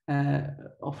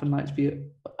often like to be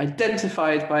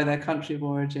identified by their country of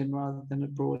origin rather than a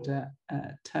broader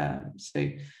term. So,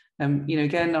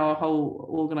 again, our whole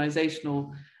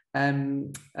organizational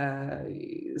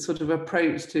sort of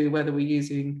approach to whether we're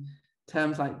using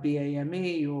terms like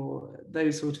BAME or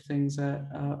those sort of things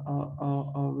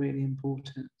are really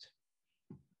important.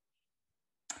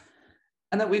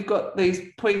 And that we've got these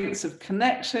points of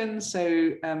connection.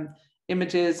 So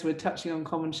images, we're touching on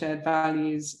common shared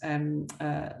values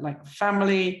like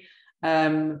family,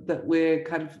 that we're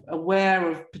kind of aware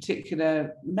of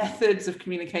particular methods of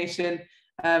communication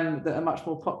that are much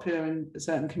more popular in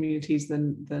certain communities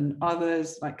than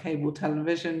others, like cable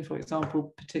television, for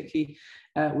example, particularly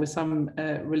with some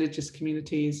religious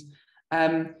communities.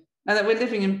 And that we're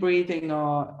living and breathing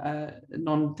our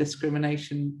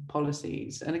non-discrimination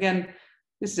policies. And again,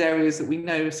 this is areas that we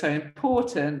know are so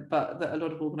important, but that a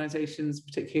lot of organisations,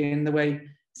 particularly in the way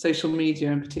social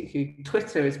media and particularly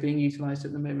Twitter is being utilised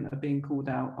at the moment, are being called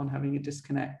out on having a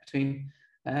disconnect between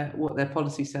what their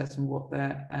policy says and what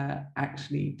they're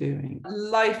actually doing.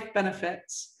 Life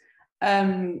benefits.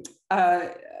 I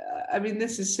mean,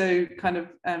 this is so kind of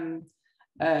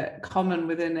common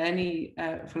within any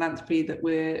philanthropy that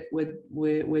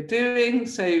we're doing.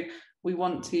 So we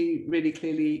want to really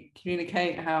clearly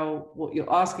communicate how what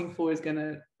you're asking for is going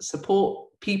to support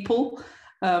people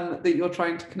that you're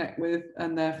trying to connect with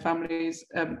and their families,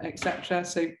 etc.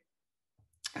 So,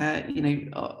 you know,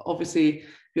 obviously,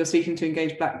 if you're seeking to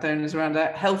engage Black donors around a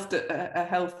health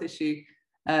issue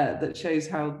that shows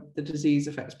how the disease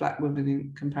affects Black women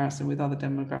in comparison with other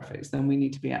demographics, then we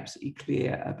need to be absolutely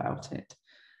clear about it.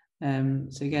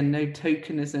 So again, no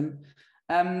tokenism.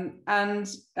 And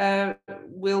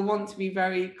we'll want to be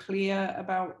very clear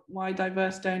about why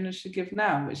diverse donors should give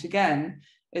now, which again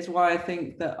is why I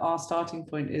think that our starting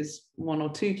point is 1 or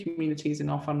 2 communities in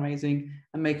our fundraising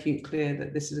and making it clear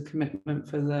that this is a commitment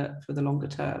for the longer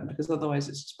term, because otherwise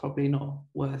it's just probably not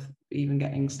worth even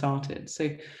getting started.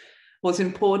 So what's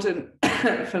important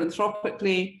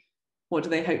philanthropically, what do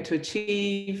they hope to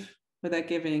achieve with their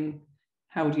giving?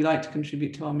 How would you like to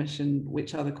contribute to our mission?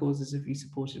 Which other causes have you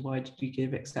supported? Why did you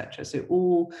give, etc.? So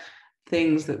all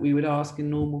things that we would ask in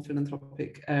normal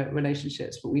philanthropic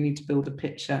relationships, but we need to build a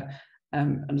picture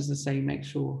and, as I say, make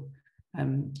sure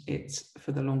it's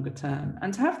for the longer term.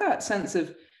 And to have that sense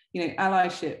of, you know,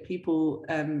 allyship, people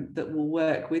that will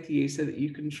work with you so that you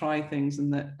can try things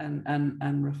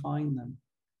and refine them.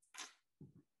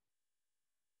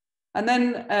 And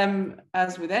then,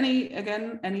 as with any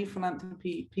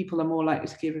philanthropy, people are more likely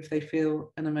to give if they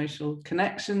feel an emotional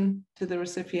connection to the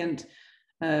recipient.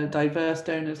 Diverse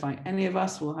donors, like any of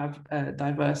us, will have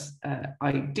diverse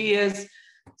ideas.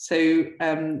 So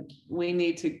we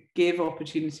need to give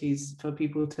opportunities for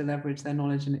people to leverage their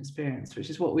knowledge and experience, which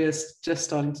is what we are just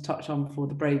starting to touch on before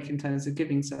the break in terms of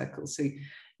giving circles. So,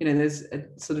 you know, there's a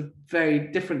sort of very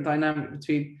different dynamic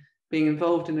between being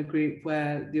involved in a group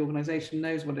where the organisation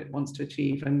knows what it wants to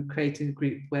achieve and creating a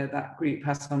group where that group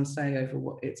has some say over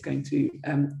what it's going to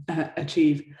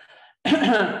achieve.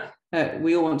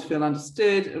 We all want to feel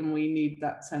understood, and we need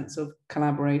that sense of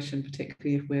collaboration,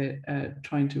 particularly if we're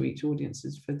trying to reach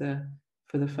audiences for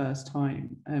the first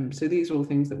time. So these are all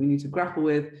things that we need to grapple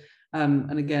with,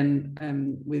 and again,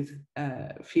 with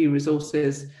few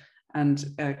resources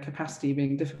and capacity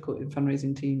being difficult in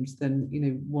fundraising teams, then, you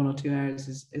know, 1 or 2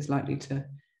 areas is likely to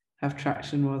have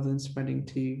traction rather than spreading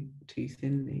too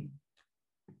thinly.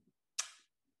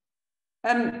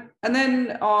 And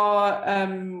then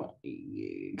our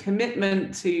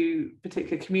commitment to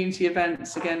particular community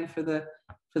events, again for the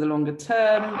longer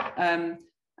term,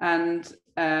 and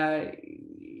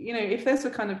you know, if there's a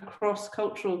kind of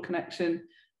cross-cultural connection.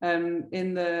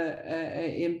 In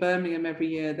Birmingham every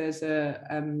year there's a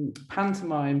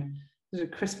pantomime, there's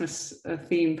a Christmas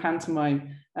themed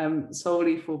pantomime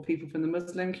solely for people from the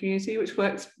Muslim community, which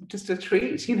works just a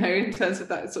treat, you know, in terms of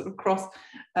that sort of cross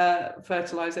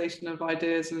fertilization of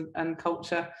ideas and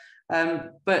culture.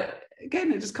 But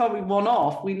again, it just can't be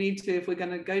one-off. We need to, if we're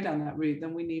going to go down that route,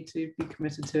 then we need to be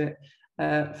committed to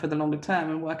it for the longer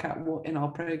term and work out what in our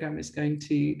program is going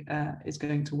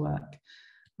to work.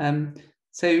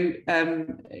 So, you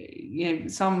know,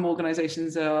 some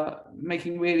organisations are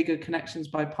making really good connections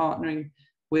by partnering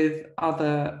with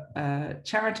other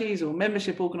charities or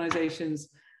membership organisations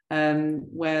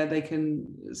where they can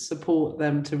support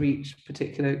them to reach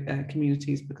particular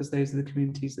communities, because those are the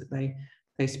communities that they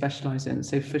specialise in.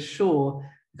 So for sure,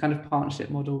 the kind of partnership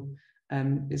model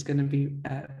is going to be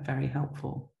very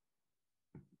helpful.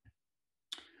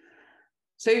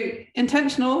 So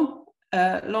intentional,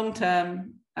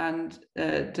 long-term, and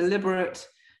deliberate,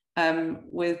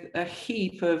 with a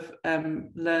heap of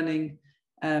learning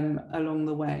along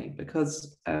the way,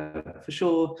 because for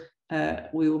sure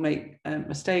we will make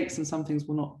mistakes, and some things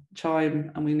will not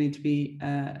chime, and we need to be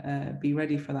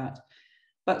ready for that.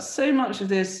 But so much of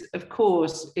this, of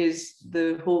course, is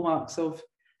the hallmarks of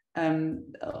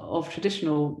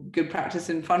traditional good practice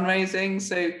in fundraising.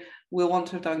 So we'll want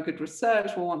to have done good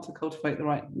research, we'll want to cultivate the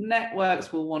right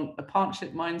networks, we'll want a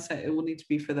partnership mindset, it will need to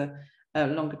be for the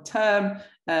longer term,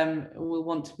 we'll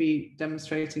want to be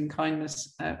demonstrating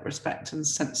kindness, respect and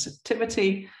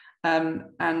sensitivity,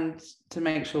 and to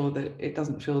make sure that it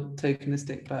doesn't feel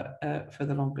tokenistic, but for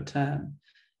the longer term.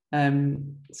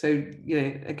 So, you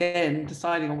know, again,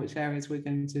 deciding on which areas we're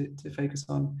going to focus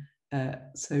on,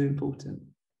 so important.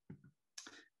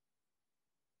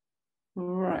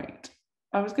 Right.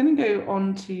 I was going to go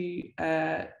on to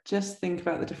just think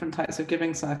about the different types of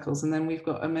giving circles, and then we've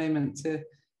got a moment to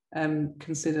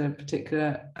consider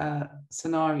particular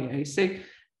scenarios. So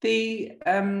the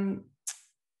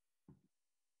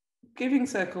giving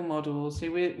circle model, so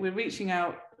we're reaching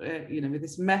out, you know, with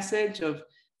this message of,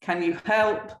 can you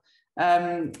help?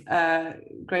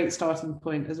 Great starting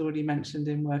point, as already mentioned,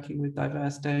 in working with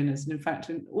diverse donors. And in fact,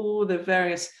 in all the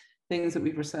various things that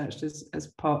we've researched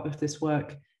as part of this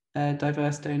work,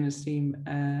 diverse donors seem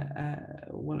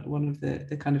one of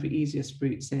the kind of easiest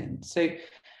routes in. So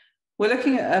we're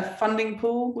looking at a funding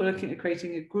pool, we're looking at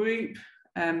creating a group.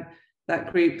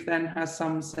 That group then has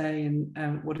some say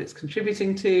in what it's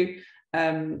contributing to,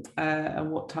 and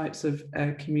what types of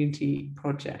community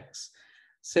projects.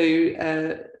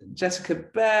 So Jessica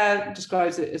Baer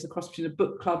describes it as a cross between a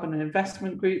book club and an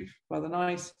investment group, rather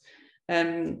nice.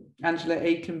 Angela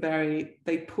Aikenberry,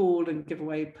 they pool and give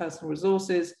away personal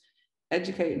resources,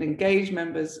 educate and engage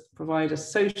members, provide a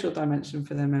social dimension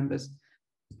for their members,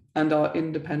 and are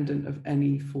independent of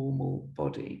any formal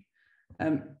body.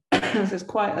 There's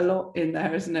quite a lot in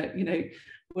there, isn't it? You know,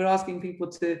 we're asking people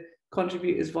to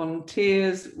contribute as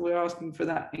volunteers, we're asking for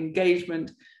that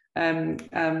engagement, and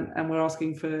we're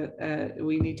asking for,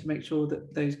 we need to make sure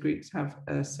that those groups have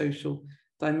a social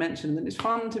dimension, that it's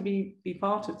fun to be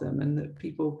part of them, and that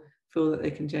people feel that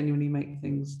they can genuinely make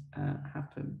things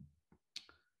happen.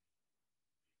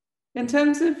 In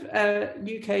terms of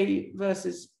UK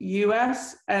versus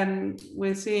US,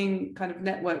 we're seeing kind of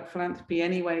network philanthropy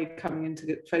anyway coming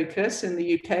into focus in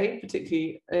the UK,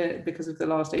 particularly because of the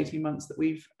last 18 months that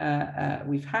we've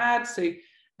had. So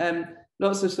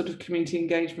lots of sort of community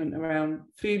engagement around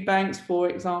food banks, for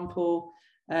example.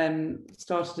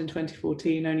 Started in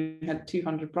 2014, only had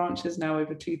 200 branches, now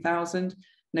over 2,000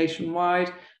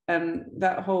 nationwide.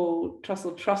 That whole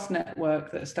Trussell Trust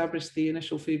network that established the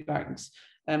initial food banks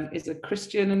is a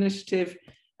Christian initiative,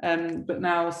 but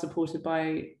now supported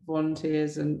by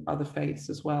volunteers and other faiths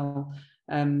as well.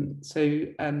 So,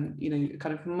 you know,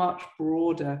 kind of much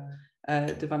broader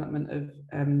development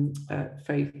of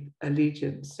faith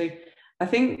allegiance. So I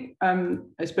think, I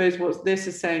suppose what this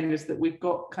is saying is that we've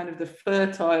got kind of the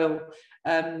fertile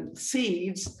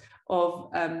seeds of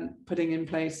putting in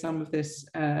place some of this,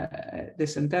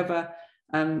 this endeavour.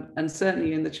 And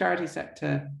certainly in the charity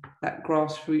sector, that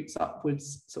grassroots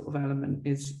upwards sort of element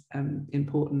is an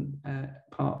important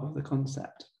part of the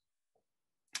concept.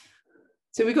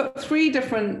 So we've got three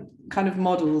different kind of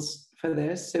models for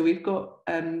this. So we've got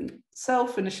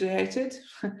self-initiated.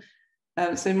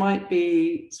 So it might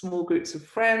be small groups of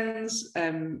friends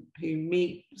who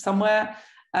meet somewhere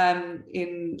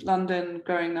in London,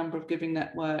 growing number of giving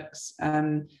networks,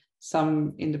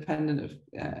 some independent of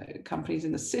companies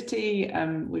in the city.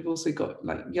 We've also got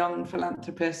like young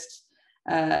philanthropist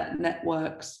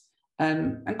networks,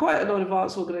 and quite a lot of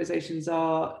arts organisations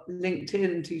are linked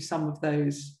into some of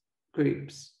those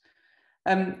groups.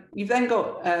 You've then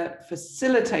got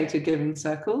facilitated giving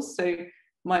circles, so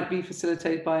might be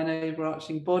facilitated by an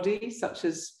overarching body such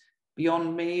as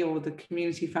Beyond Me or the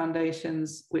community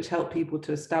foundations, which help people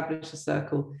to establish a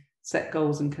circle, set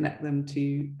goals and connect them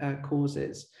to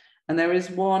causes. And there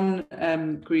is one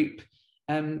group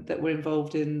that we're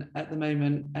involved in at the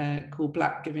moment called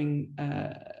Black Giving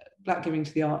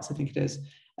to the Arts, I think it is,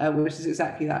 which is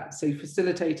exactly that. So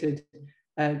facilitated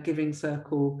giving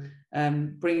circle,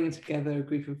 bringing together a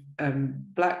group of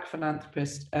Black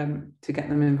philanthropists to get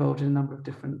them involved in a number of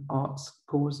different arts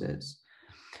causes.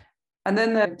 And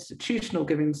then there are institutional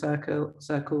giving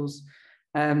circles,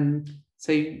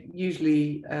 so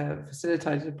usually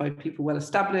facilitated by people well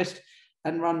established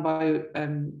and run by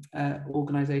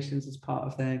organisations as part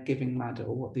of their giving ladder,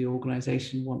 or what the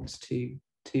organisation wants to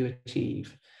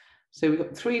achieve. So we've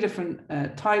got three different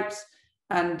types,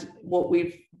 and what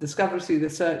we've discovered through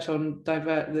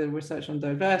the research on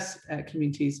diverse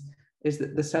communities is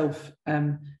that the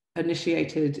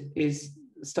self-initiated is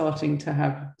starting to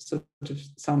have sort of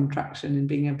some traction in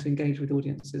being able to engage with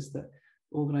audiences that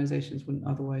organisations wouldn't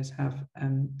otherwise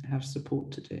have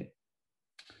support to do.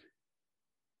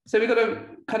 So we've got a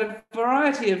kind of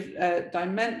variety of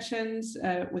dimensions.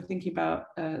 We're thinking about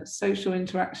social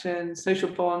interaction, social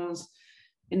bonds,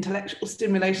 intellectual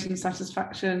stimulation,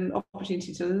 satisfaction,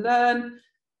 opportunity to learn,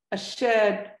 a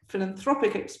shared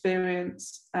philanthropic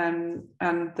experience, and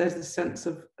there's a sense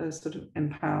of sort of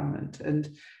empowerment.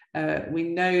 And we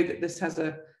know that this has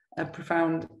a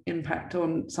profound impact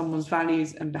on someone's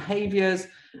values and behaviours,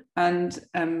 and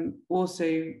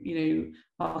also,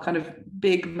 our kind of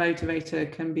big motivator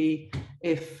can be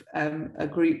if a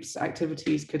group's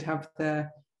activities could have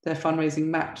their fundraising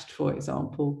matched, for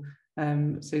example.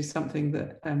 So something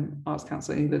that Arts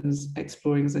Council England's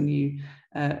exploring as a new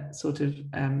sort of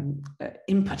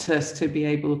impetus to be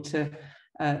able to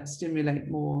stimulate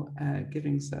more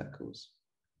giving circles.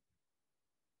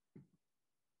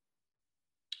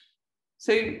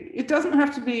 So it doesn't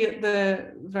have to be at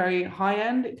the very high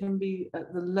end, it can be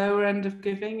at the lower end of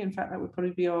giving. In fact, that would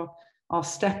probably be our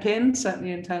step in,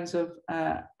 certainly in terms of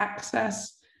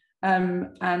access.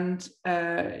 It'd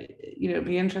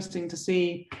be interesting to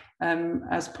see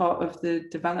as part of the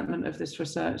development of this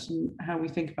research and how we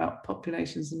think about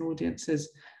populations and audiences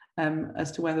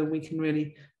as to whether we can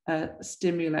really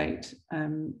stimulate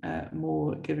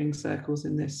more giving circles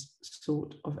in this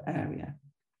sort of area.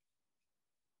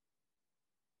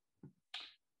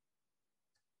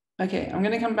 Okay, I'm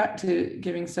going to come back to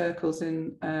giving circles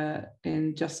in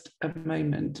just a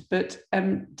moment, but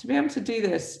to be able to do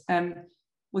this,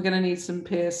 we're going to need some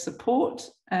peer support.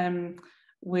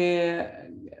 We're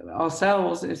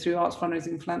ourselves, through Arts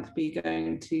Fundraising Philanthropy,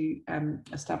 going to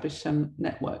establish some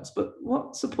networks. But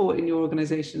what support in your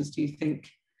organisations do you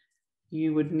think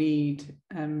you would need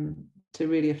to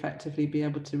really effectively be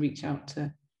able to reach out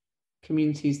to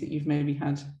communities that you've maybe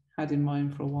had in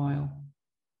mind for a while?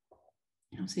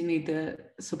 You obviously need the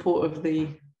support of the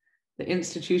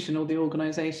institution or the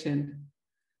organisation,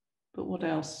 but what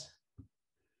else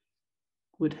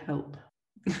would help?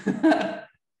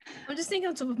 I'm just thinking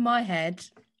on top of my head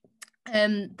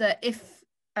that if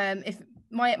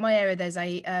my area there's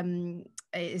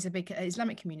is a big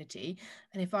Islamic community,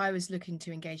 and if I was looking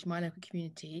to engage my local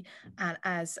community, and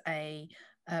as a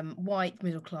white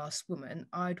middle class woman,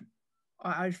 I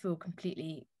would feel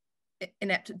completely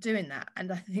inept at doing that,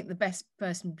 and I think the best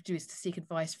person to do is to seek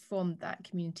advice from that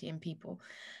community and people.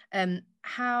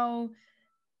 How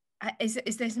is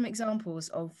there some examples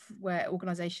of where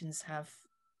organisations have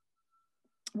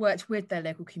worked with their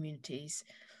local communities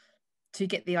to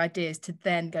get the ideas to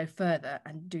then go further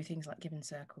and do things like giving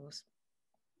circles?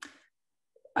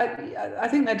 I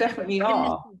think there definitely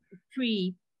are.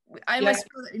 I almost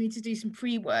feel that you need to do some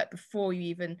pre-work before you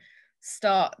even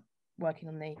start working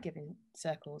on the giving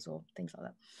circles or things like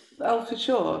that. Oh, for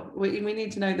sure. We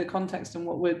need to know the context and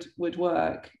what would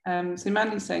work. So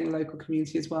Mandy's saying the local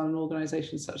community as well, and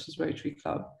organisations such as Rotary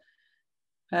Club.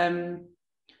 I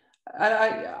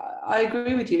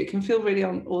agree with you. It can feel really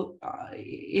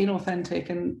inauthentic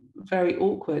and very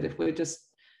awkward if we're just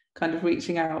kind of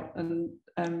reaching out and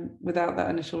without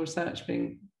that initial research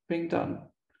being done.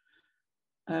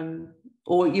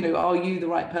 Or, are you the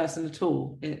right person at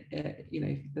all? Is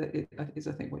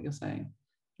I think what you're saying.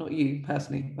 Not you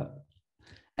personally, but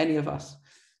any of us.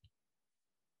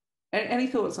 Any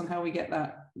thoughts on how we get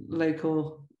that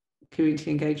local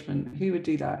community engagement? Who would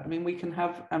do that? I mean, we can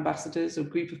have ambassadors or a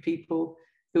group of people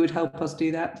who would help us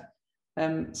do that.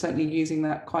 Certainly using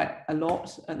that quite a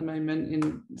lot at the moment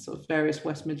in sort of various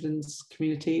West Midlands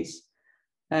communities.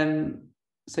 So,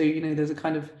 there's a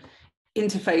kind of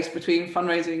interface between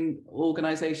fundraising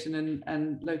organisation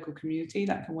and local community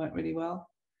that can work really well.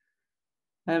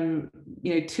 2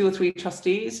 or 3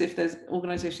 trustees, if there's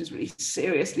organisations really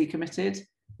seriously committed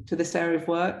to this area of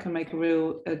work, can make a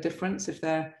real difference if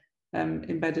they're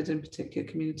embedded in particular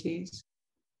communities.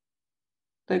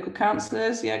 Local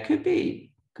councillors, yeah, could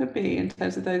be in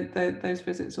terms of those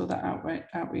visits or that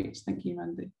outreach. Thank you,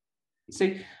 Mandy.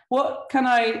 So what can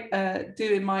I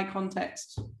do in my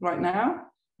context right now?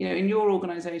 In your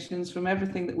organisations, from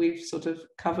everything that we've sort of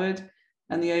covered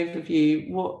and the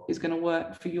overview, what is going to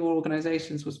work for your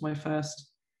organisations was my first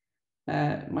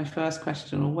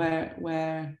question. Or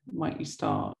where might you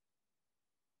start?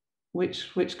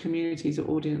 Which communities or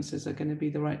audiences are going to be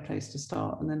the right place to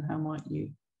start, and then how might you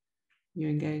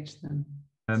engage them?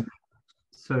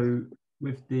 So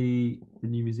with the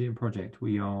new museum project,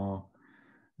 we are,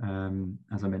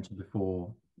 as I mentioned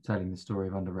before, telling the story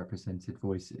of underrepresented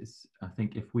voices. I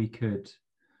think if we could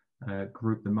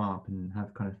group them up and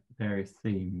have kind of various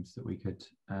themes that we could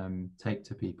take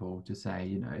to people to say,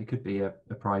 you know, it could be a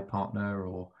pride partner,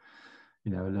 or,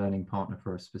 you know, a learning partner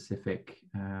for a specific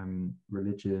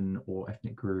religion or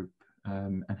ethnic group,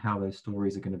 and how those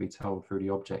stories are going to be told through the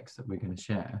objects that we're going to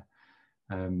share.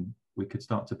 We could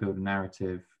start to build a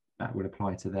narrative that would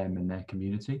apply to them and their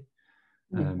community.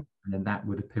 And then that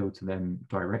would appeal to them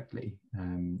directly,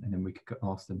 and then we could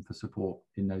ask them for support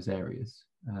in those areas.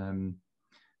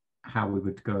 How we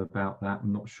would go about that,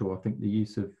 I'm not sure. I think the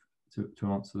use of,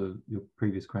 to answer your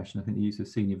previous question, I think the use of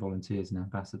senior volunteers and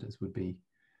ambassadors would be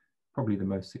probably the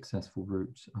most successful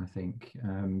route, I think.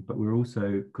 But we're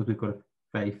also, because we've got a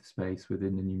faith space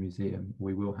within the new museum,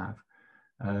 we will have,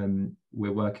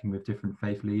 we're working with different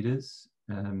faith leaders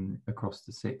across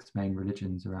the 6 main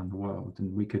religions around the world,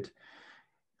 and we could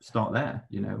start there.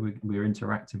 You know, we're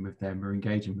interacting with them, we're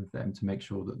engaging with them to make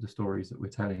sure that the stories that we're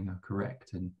telling are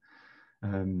correct and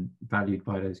valued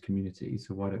by those communities.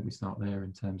 So why don't we start there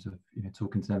in terms of, you know,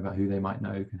 talking to them about who they might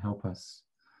know can help us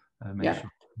make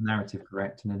sure the narrative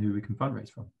correct, and then who we can fundraise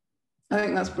from. I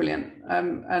think that's brilliant,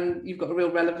 and you've got a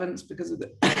real relevance because of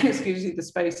the excuse me, the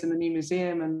space in the new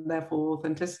museum, and therefore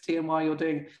authenticity and why you're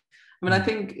doing it. I mean, I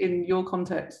think in your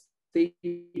context, the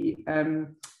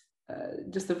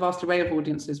just the vast array of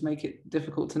audiences make it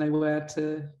difficult to know where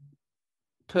to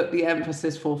put the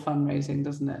emphasis for fundraising,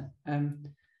 doesn't it?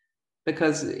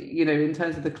 Because, you know, in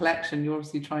terms of the collection, you're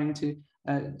obviously trying to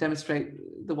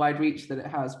demonstrate the wide reach that it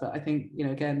has. But I think, you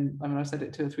know, again, I mean, I've said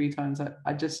it 2 or 3 times,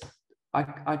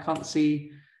 I can't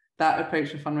see that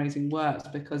approach to fundraising works,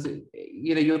 because it,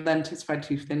 you know, you're then to spread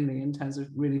too thinly in terms of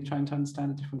really trying to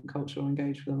understand a different culture or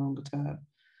engage for the longer term.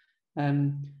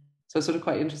 So I'm sort of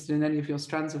quite interested in any of your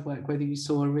strands of work, whether you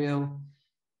saw a real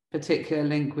particular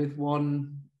link with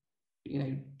one, you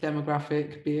know,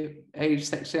 demographic, be it age,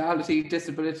 sexuality,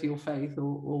 disability, or faith,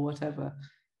 or whatever,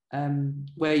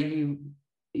 where you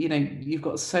know, you've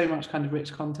got so much kind of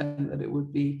rich content that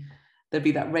there'd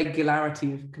be that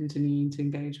regularity of continuing to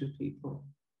engage with people.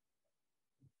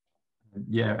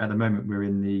 Yeah, at the moment we're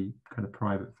in the kind of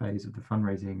private phase of the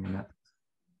fundraising, and that's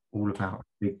all about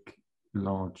big,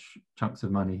 large chunks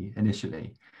of money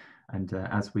initially. And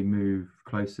as we move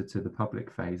closer to the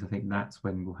public phase, I think that's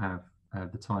when we'll have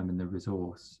the time and the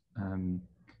resource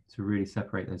to really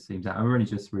separate those themes out. And we're only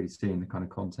just really seeing the kind of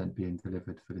content being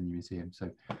delivered for the new museum, so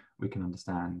we can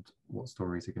understand what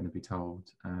stories are going to be told.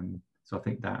 So I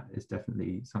think that is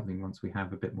definitely something, once we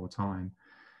have a bit more time,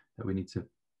 that we need to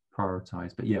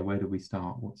prioritize. But yeah, where do we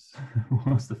start? What's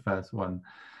the first one?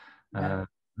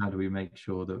 How do we make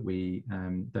sure that we,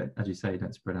 that, as you say,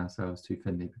 don't spread ourselves too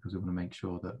thinly, because we want to make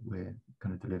sure that we're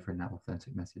kind of delivering that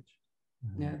authentic message.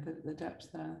 Yeah, the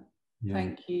depth there. Yeah.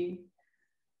 Thank you.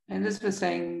 And as we're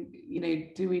saying, you know,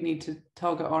 do we need to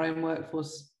target our own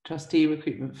workforce trustee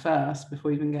recruitment first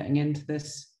before even getting into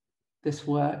this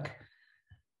work?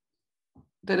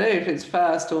 Don't know if it's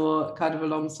first or kind of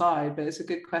alongside, but it's a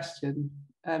good question.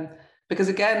 Because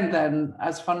again, then,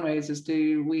 as fundraisers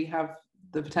do, we have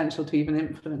the potential to even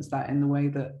influence that in the way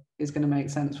that is going to make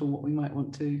sense for what we might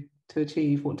want to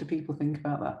achieve. What do people think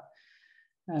about that?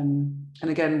 And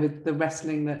again, with the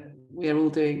wrestling that we are all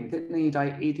doing within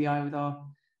the EDI with our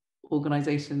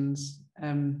organisations,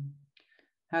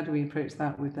 how do we approach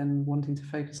that with then wanting to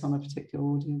focus on a particular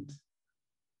audience?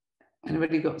 And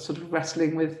really got sort of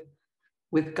wrestling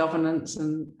with governance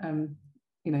and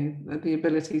you know, the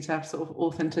ability to have sort of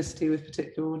authenticity with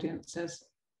particular audiences.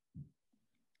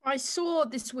 I saw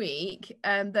this week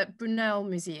that Brunel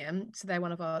Museum, so they're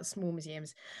one of our small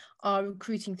museums, are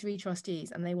recruiting 3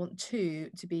 trustees, and they want 2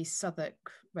 to be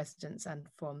Southwark residents and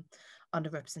from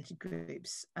underrepresented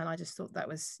groups. And I just thought that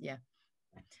was, yeah,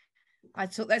 I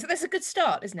thought that's a good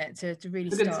start, isn't it? To really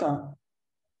it's a good start.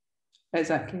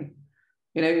 Exactly.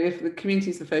 You know, if the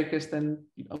community is the focus, then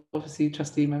obviously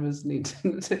trustee members need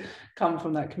to come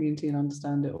from that community and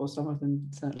understand it, or some of them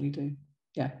certainly do.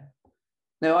 Yeah.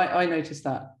 No, I noticed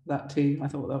that too. I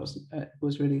thought that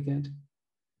was really good.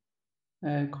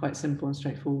 Quite simple and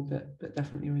straightforward, but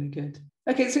definitely really good.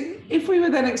 Okay, so if we were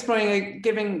then exploring a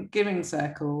giving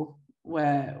circle,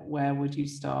 where would you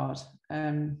start,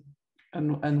 and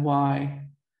why?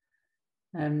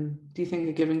 Do you think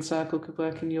a giving circle could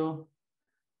work in your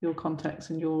context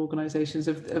and your organisations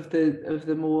of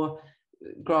the more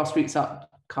grassroots up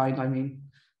kind? I mean.